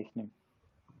werk aan heeft nu.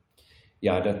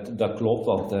 Ja, dat klopt,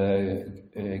 want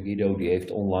Guido die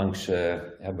heeft onlangs,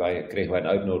 kregen wij een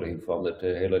uitnodiging van het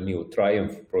hele nieuwe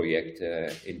Triumph project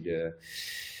in de,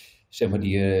 zeg maar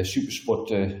die supersport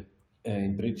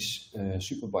in British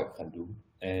Superbike gaan doen.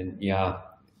 En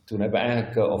ja, toen hebben we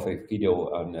eigenlijk, of heeft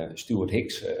Guido aan Stuart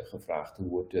Hicks gevraagd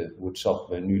hoe het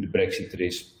zat nu de Brexit er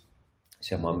is,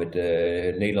 zeg maar met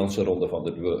de Nederlandse ronde van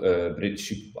de British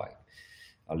Superbike.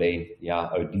 Alleen,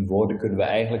 ja, uit die woorden kunnen we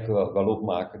eigenlijk wel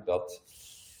opmaken dat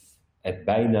het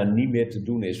bijna niet meer te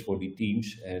doen is voor die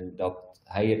teams en dat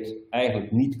hij het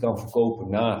eigenlijk niet kan verkopen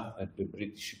naar de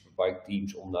British Superbike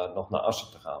teams om nog naar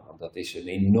Assen te gaan. Want dat is een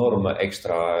enorme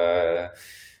extra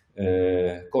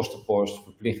kostenpost,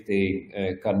 verplichting,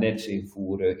 carnets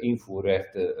invoeren,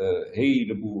 invoerrechten,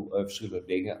 heleboel verschillende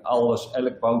dingen. Alles,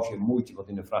 elk boutje, moeite wat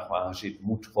in de vrachtwagen zit,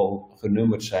 moet gewoon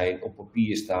genummerd zijn, op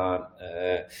papier staan.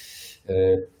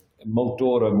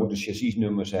 Motoren moeten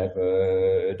chassisnummers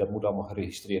hebben, dat moet allemaal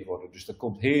geregistreerd worden. Dus er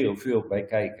komt heel veel bij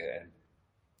kijken. En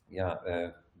ja,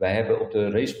 wij hebben op de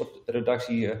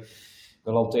racesportredactie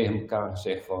wel al tegen elkaar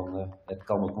gezegd van het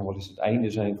kan ook nog wel eens het einde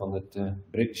zijn van het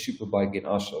British Superbike in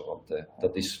Assen. Want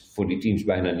dat is voor die teams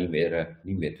bijna niet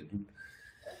meer te doen.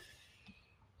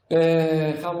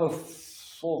 Gaan we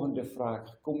volgende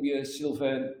vraag. Kom je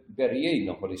Sylvain Berrier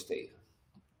nog wel eens tegen?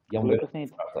 Gelukkig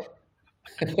niet.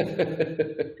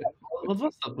 Wat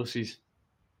was dat precies?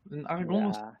 Een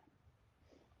Aragon?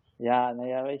 Ja, nou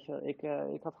ja, weet je,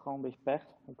 ik had gewoon een beetje pech.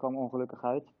 Ik kwam ongelukkig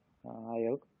uit.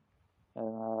 Hij ook.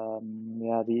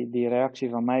 Ja, die reactie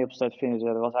van mij op start-finish,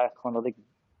 dat was eigenlijk gewoon dat ik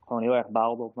gewoon heel erg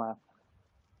baalde op me.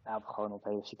 Ja, gewoon op de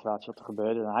hele situatie wat er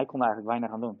gebeurde. En hij kon eigenlijk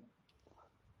weinig aan doen.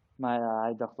 Maar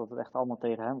hij dacht dat het echt allemaal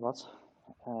tegen hem was.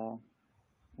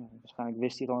 Waarschijnlijk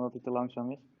wist hij gewoon dat hij te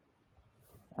langzaam is.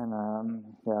 En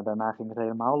ja, daarna ging het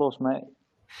helemaal los. Maar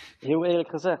heel eerlijk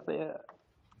gezegd,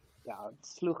 ja,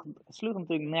 het sloeg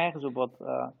natuurlijk nergens op wat...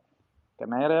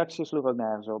 mijn reactie sloeg ook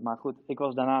nergens op. Maar goed, ik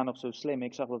was daarna nog zo slim.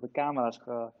 Ik zag dat de camera's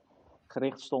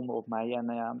gericht stonden op mij.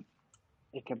 En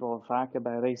ik heb al vaker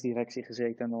bij een racedirectie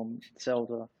gezeten en dan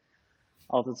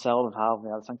altijd hetzelfde verhaal.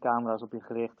 Ja, er zijn camera's op je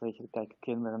gericht, weet je, er kijken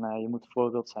kinderen naar, je moet een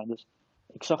voorbeeld zijn. Dus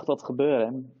ik zag dat gebeuren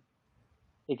en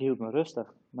ik hield me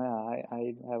rustig. Maar ja,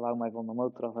 hij wou mij van de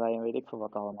motor afrijden en weet ik veel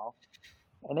wat allemaal.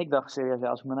 En ik dacht serieus,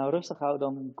 als ik me nou rustig hou,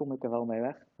 dan kom ik er wel mee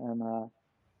weg. En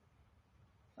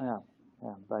ja,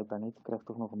 blijkbaar niet. Ik kreeg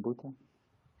toch nog een boete.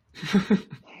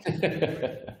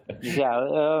 Dus ja,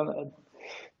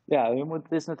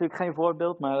 het is natuurlijk geen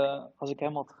voorbeeld, maar als ik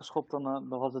hem had geschopt, dan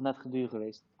was het net geduur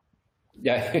geweest.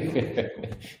 Ja.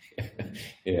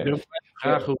 Ja. Durf je te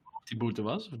vragen hoe hoog die boete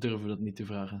was? Of durven we dat niet te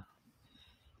vragen?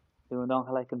 Doen we dan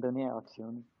gelijk een doneeractie?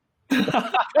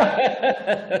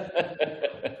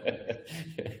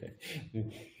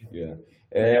 Ja.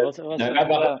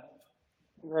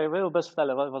 Ik wil best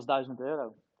vertellen, het was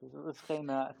 €1000. Dus dat is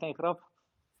geen grap.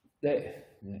 Nee.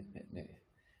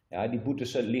 Ja, die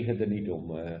boetes liggen er niet om.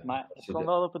 Maar het kwam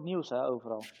wel op het nieuws, hè,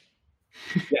 overal.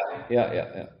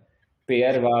 Ja.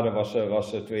 PR-waarde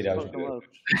was €2000.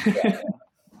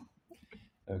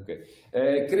 Oké.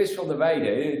 Chris van der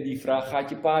Weijden, die vraagt, gaat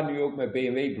je pa nu ook met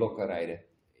BMW-blokken rijden?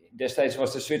 Destijds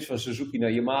was de switch van Suzuki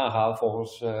naar Yamaha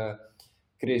volgens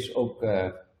Chris ook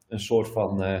een soort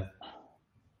van...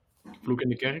 Vloek in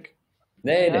de kerk?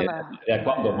 Nee, dat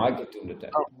kwam door Michael toen de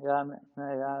tijd.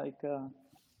 Ik heb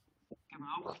hem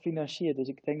hoog gefinancierd, dus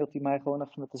ik denk dat hij mij gewoon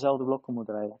even met dezelfde blokken moet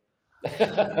rijden.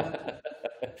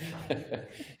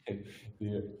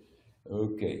 Ja.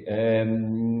 Oké.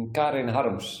 Karin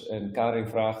Harms. En Karin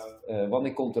vraagt,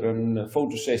 wanneer komt er een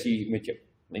fotosessie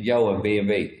met jou en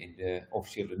BMW in de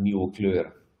officiële nieuwe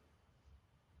kleuren?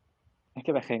 Ik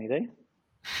heb echt geen idee.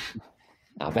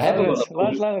 Nou,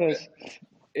 waar is Laurens?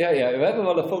 Ja, we hebben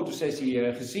wel een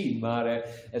fotosessie gezien, maar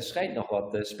er schijnt nog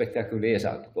wat spectaculairs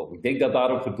uit te komen. Ik denk dat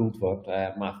daarop gedoeld wordt,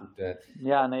 maar goed.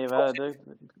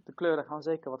 De kleuren gaan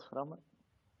zeker wat veranderen.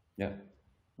 Ja.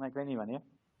 Maar ik weet niet wanneer.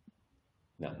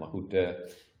 Nou, maar goed,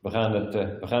 we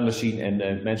gaan het zien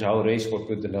en mensen houden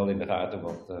racesport.nl in de gaten,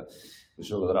 want we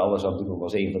zullen er alles aan doen om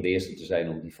als een van de eerste te zijn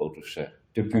om die foto's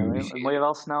te publiceren. Dan moet je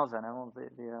wel snel zijn, hè, want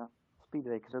die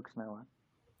Speedweek is ook snel, hè.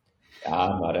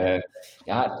 Ja, maar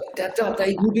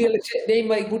ik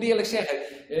moet eerlijk zeggen,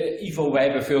 Ivo, wij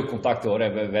hebben veel contact hoor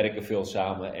en we werken veel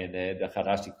samen en dat gaat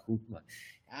hartstikke goed. Maar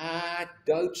ja,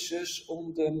 Duitsers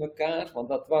onder elkaar, want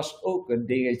dat was ook een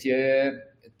dingetje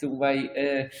toen wij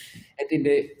het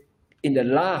in de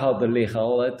la hadden liggen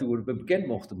al, toen we het bekend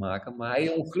mochten maken. Maar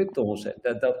hij ontglipte ons.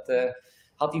 Dat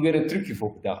had hij weer een trucje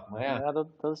voor bedacht. Maar ja,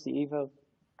 dat is die Ivo.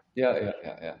 Ja.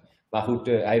 Maar goed,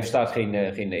 hij verstaat geen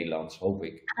Nederlands, hoop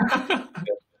ik.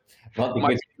 Want ik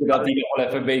weet dat hij nog wel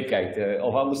even meekijkt.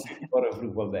 Of anders is hij morgen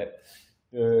vroeg wel nep.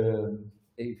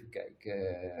 Even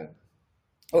kijken.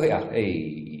 Oh ja,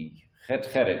 Gert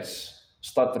Gerrits.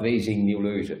 Stad Racing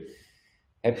Nieuw-Leuzen.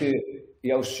 Heb je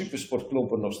jouw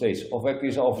supersportklompen nog steeds? Of heb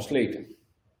je ze al versleten?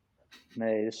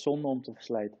 Nee, dat is zonde om te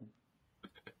verslijten.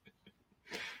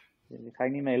 Daar ga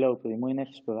ik niet mee lopen, die moet je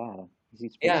netjes bewaren. Dat is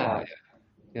iets Ja, speciaals.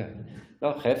 ja.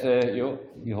 Nou, Gert, joh,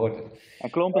 je hoort het. En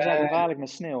klompen zijn gevaarlijk met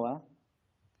sneeuw, hè?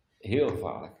 Heel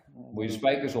gevaarlijk. Moet je de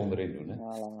spijkers onderin doen, hè?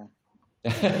 Ja, laat maar.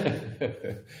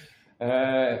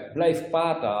 Blijft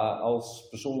Pata als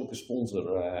persoonlijke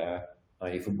sponsor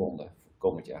aan je verbonden voor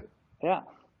komend jaar? Ja,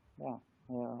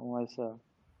 onwijs,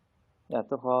 ja,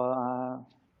 toch wel, ja,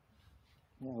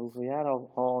 hoeveel jaar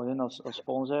al in als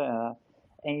sponsor.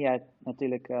 1 jaar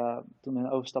natuurlijk, toen ik een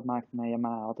overstap maakte naar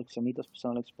Yamaha, had ik ze niet als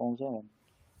persoonlijk sponsor. En,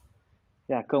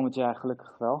 ja, komend jaar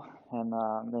gelukkig wel. En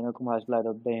ik ben ook onwijs blij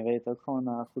dat BMW het ook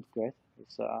gewoon goedkeurt.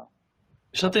 Dus,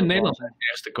 Is dat in Nederland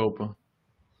ergens te kopen?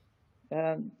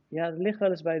 ja, het ligt wel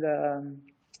eens bij de,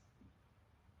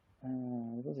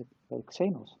 wat was het? Bij de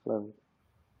Xenos, geloof ik.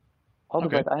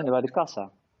 Altijd Oké. bij het einde, bij de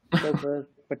kassa. Er lopen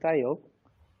partijen op.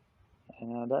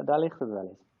 En daar ligt het wel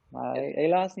eens. Maar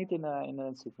helaas niet in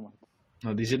de supermarkt.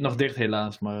 Nou, die zit nog dicht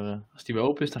helaas, maar als die weer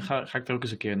open is, dan ga ik er ook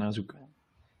eens een keer naar zoeken.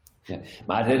 Ja.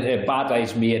 Maar Pata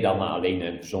is meer dan alleen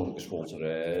een persoonlijke sponsor.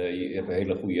 Je hebt een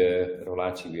hele goede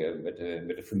relatie weer met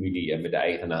de familie en met de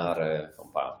eigenaar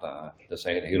van Pata. Dat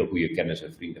zijn hele goede kennis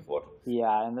en vrienden geworden.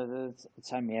 Ja, en het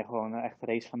zijn meer gewoon echt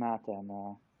racefanaten. En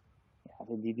ja,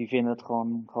 die vinden het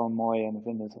gewoon mooi en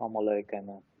vinden het allemaal leuk. En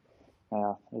nou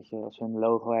ja, weet je, als hun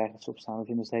logo ergens op staan, dan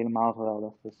vinden ze het helemaal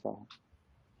geweldig. Dus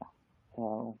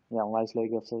ja, onwijs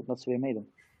leuk dat ze weer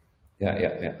meedoen.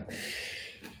 Ja.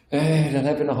 Dan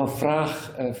hebben we nog een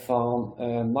vraag van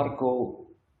Marco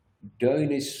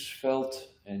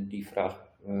Duinisveld. En die vraagt,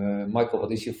 Michael,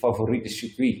 wat is je favoriete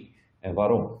circuit en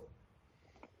waarom?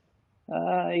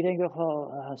 Ik denk toch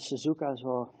wel, Suzuka is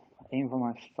wel een van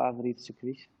mijn favoriete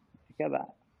circuits. Ik heb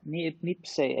niet per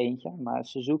se eentje, maar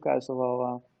Suzuka is toch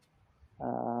wel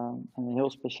een heel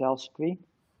speciaal circuit.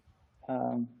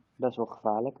 Best wel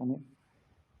gevaarlijk nu.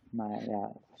 Maar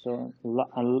ja,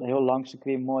 een heel lang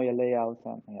circuit, mooie layout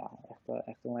en ja,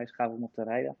 echt onwijs gaaf om op te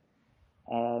rijden.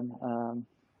 En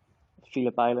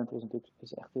Phillip Island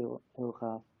is echt heel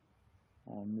gaaf.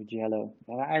 Mugello.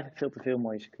 Ja, eigenlijk veel te veel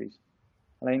mooie circuits.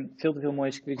 Alleen veel te veel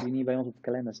mooie circuits die niet bij ons op de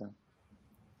kalender staan.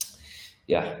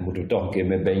 Ja, moeten we toch een keer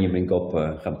met Benjamin Kop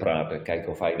gaan praten.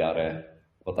 Kijken of hij daar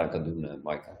wat aan kan doen,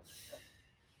 Michael.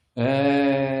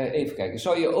 Even kijken.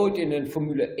 Zou je ooit in een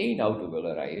Formule 1 auto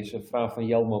willen rijden? Is een vraag van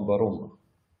Jelman Baron.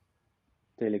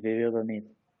 Tuurlijk, wie wil dat niet?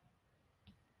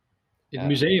 In het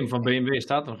museum van BMW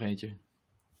staat er nog eentje.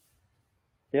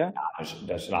 Ja?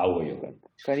 Dat is een oude jongen.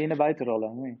 Kan je die naar buiten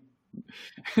rollen? Nee.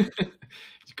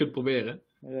 Je kunt het proberen.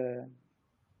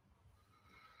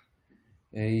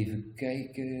 Even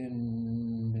kijken.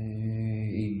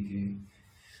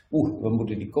 We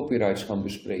moeten die copyrights gaan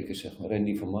bespreken, zeg maar.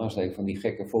 Randy van Maasdijk van die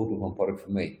gekke foto van Park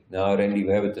Vermee. Nou, Randy,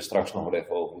 we hebben het er straks nog wel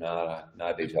even over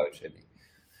na deze uitzending.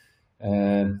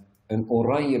 Een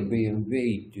oranje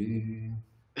BMW.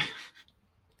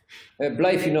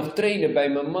 Blijf je nog trainen bij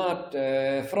mijn maat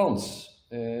Frans?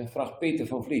 Vraagt Peter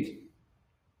van Vliet.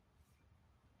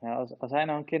 Ja, als hij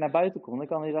nou een keer naar buiten komt, dan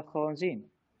kan hij dat gewoon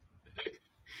zien.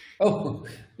 Oh,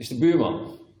 is de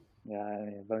buurman? Ja,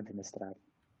 hij woont in de straat.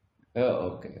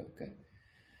 Oké.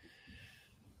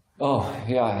 Oh,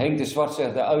 ja, Henk de Zwart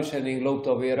zegt, de uitzending loopt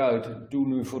alweer uit. Doe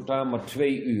nu voortaan maar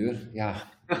 2 uur. Ja,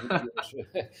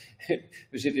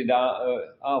 we zitten in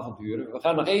de avonduren. We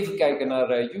gaan nog even kijken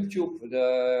naar YouTube.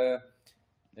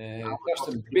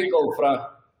 Karsten Bikko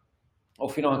vraagt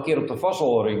of je nog een keer op de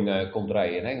Vasselring komt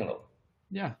rijden in Hengelo.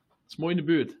 Ja, dat is mooi in de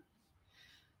buurt.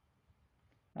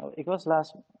 Nou, ik was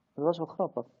laatst, dat was wel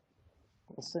grappig.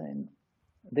 Dat was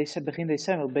begin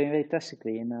december op BMW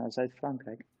testcircuit in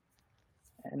Zuid-Frankrijk.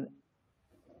 En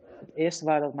het eerste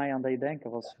waar dat mij aan deed denken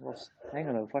was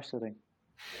Hengelo, Vasselring.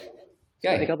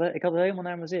 Kijk, Ik had het helemaal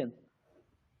naar mijn zin.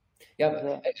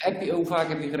 ja, hoe vaak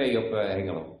heb je gereden op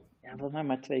Hengelo? Ja, volgens mij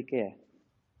maar 2 keer.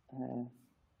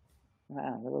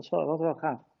 Ja, dat was wel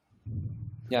gaaf.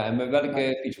 Ja, en met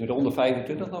welke fiets? Met de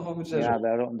 125 nog of met 600?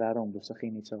 Ja, daarom, dus dat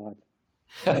ging niet zo hard.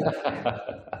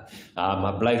 Maar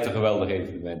het blijft een geweldig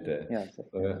evenement. Ja,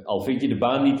 Al vind je de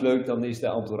baan niet leuk, dan is de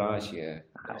entourage.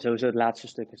 sowieso het laatste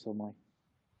stuk is wel mooi.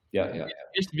 Ja.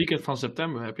 Eerste weekend van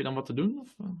september, heb je dan wat te doen?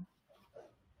 Of?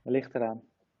 Dat ligt eraan.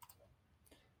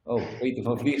 Oh, Peter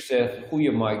van Vlieg zegt,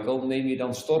 goeie Michael, neem je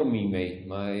dan Stormy mee?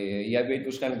 Maar jij weet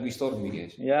waarschijnlijk wie Stormy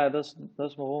is. Ja, dat is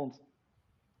mijn hond.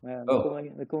 Maar ja,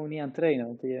 daar kom ik niet aan trainen,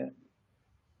 want die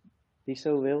is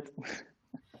zo wild.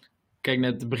 Kijk,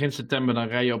 net begin september dan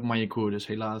rij je op Magny-Cours, dus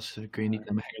helaas kun je niet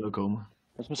naar Hengelo komen.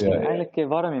 Dat is misschien eigenlijk een keer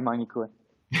warm in Magny-Cours.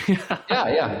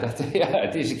 Ja,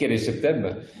 het is een keer in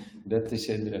september. Dat is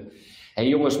Hey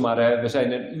jongens, maar we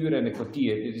zijn een uur en een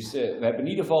kwartier. We hebben in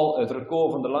ieder geval het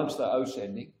record van de langste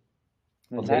uitzending.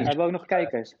 Hebben we ook nog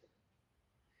kijkers?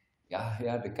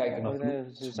 Ja, de kijker nog.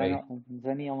 Ze zijn niet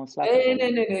allemaal aan het slapen.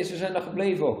 Nee, ze zijn er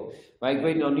gebleven ook. Maar ik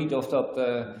weet nog niet of dat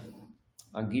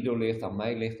aan Guido ligt, aan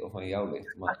mij ligt of aan jou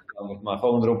ligt. Maar laten we het maar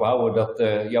gewoon erop houden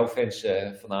dat jouw fans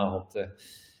vanavond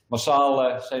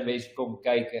massaal zijn wezen komen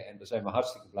kijken. En daar zijn we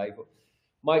hartstikke blij voor.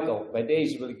 Michael, bij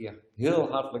deze wil ik je heel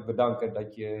hartelijk bedanken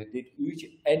dat je dit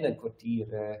uurtje en een kwartier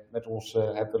met ons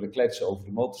hebt willen kletsen over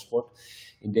de motorsport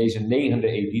in deze 9e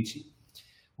editie.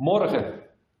 Morgen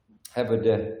hebben we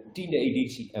de 10e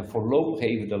editie en voorlopig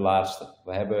even de laatste.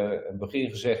 We hebben in het begin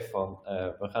gezegd van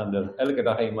we gaan er elke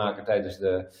dag een maken tijdens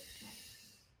de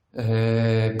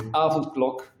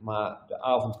avondklok. Maar de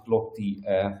avondklok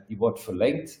die wordt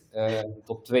verlengd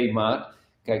tot 2 maart.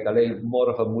 Kijk, alleen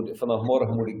vanaf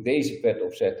morgen moet ik deze pet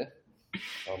opzetten.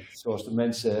 Want zoals de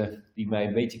mensen die mij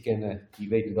een beetje kennen, die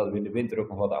weten dat we in de winter ook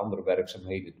nog wat andere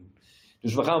werkzaamheden doen.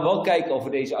 Dus we gaan wel kijken of we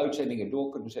deze uitzendingen door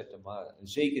kunnen zetten, maar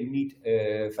zeker niet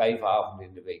 5 avonden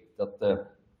in de week.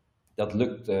 Dat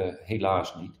lukt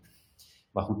helaas niet.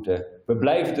 Maar goed, we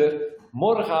blijven er.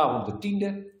 Morgenavond de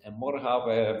 10e en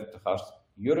morgenavond hebben we te gast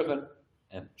Jurgen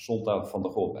en Solta van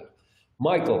der Goorberg.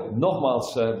 Michael,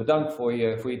 nogmaals bedankt voor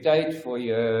je tijd, voor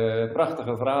je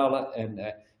prachtige verhalen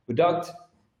en bedankt.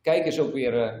 Kijkers ook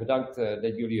weer bedankt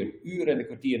dat jullie een uur en een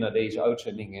kwartier naar deze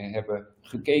uitzending hebben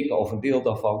gekeken of een deel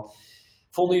daarvan.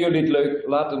 Vonden jullie het leuk?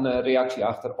 Laat een reactie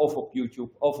achter of op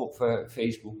YouTube of op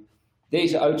Facebook.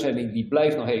 Deze uitzending die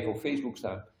blijft nog even op Facebook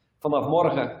staan. Vanaf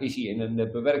morgen is hij in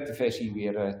een bewerkte versie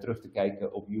weer terug te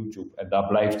kijken op YouTube en daar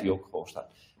blijft hij ook gewoon staan.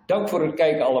 Dank voor het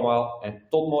kijken allemaal en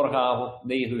tot morgenavond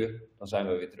 9 uur, dan zijn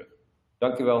we weer terug.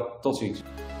 Dankjewel, tot ziens.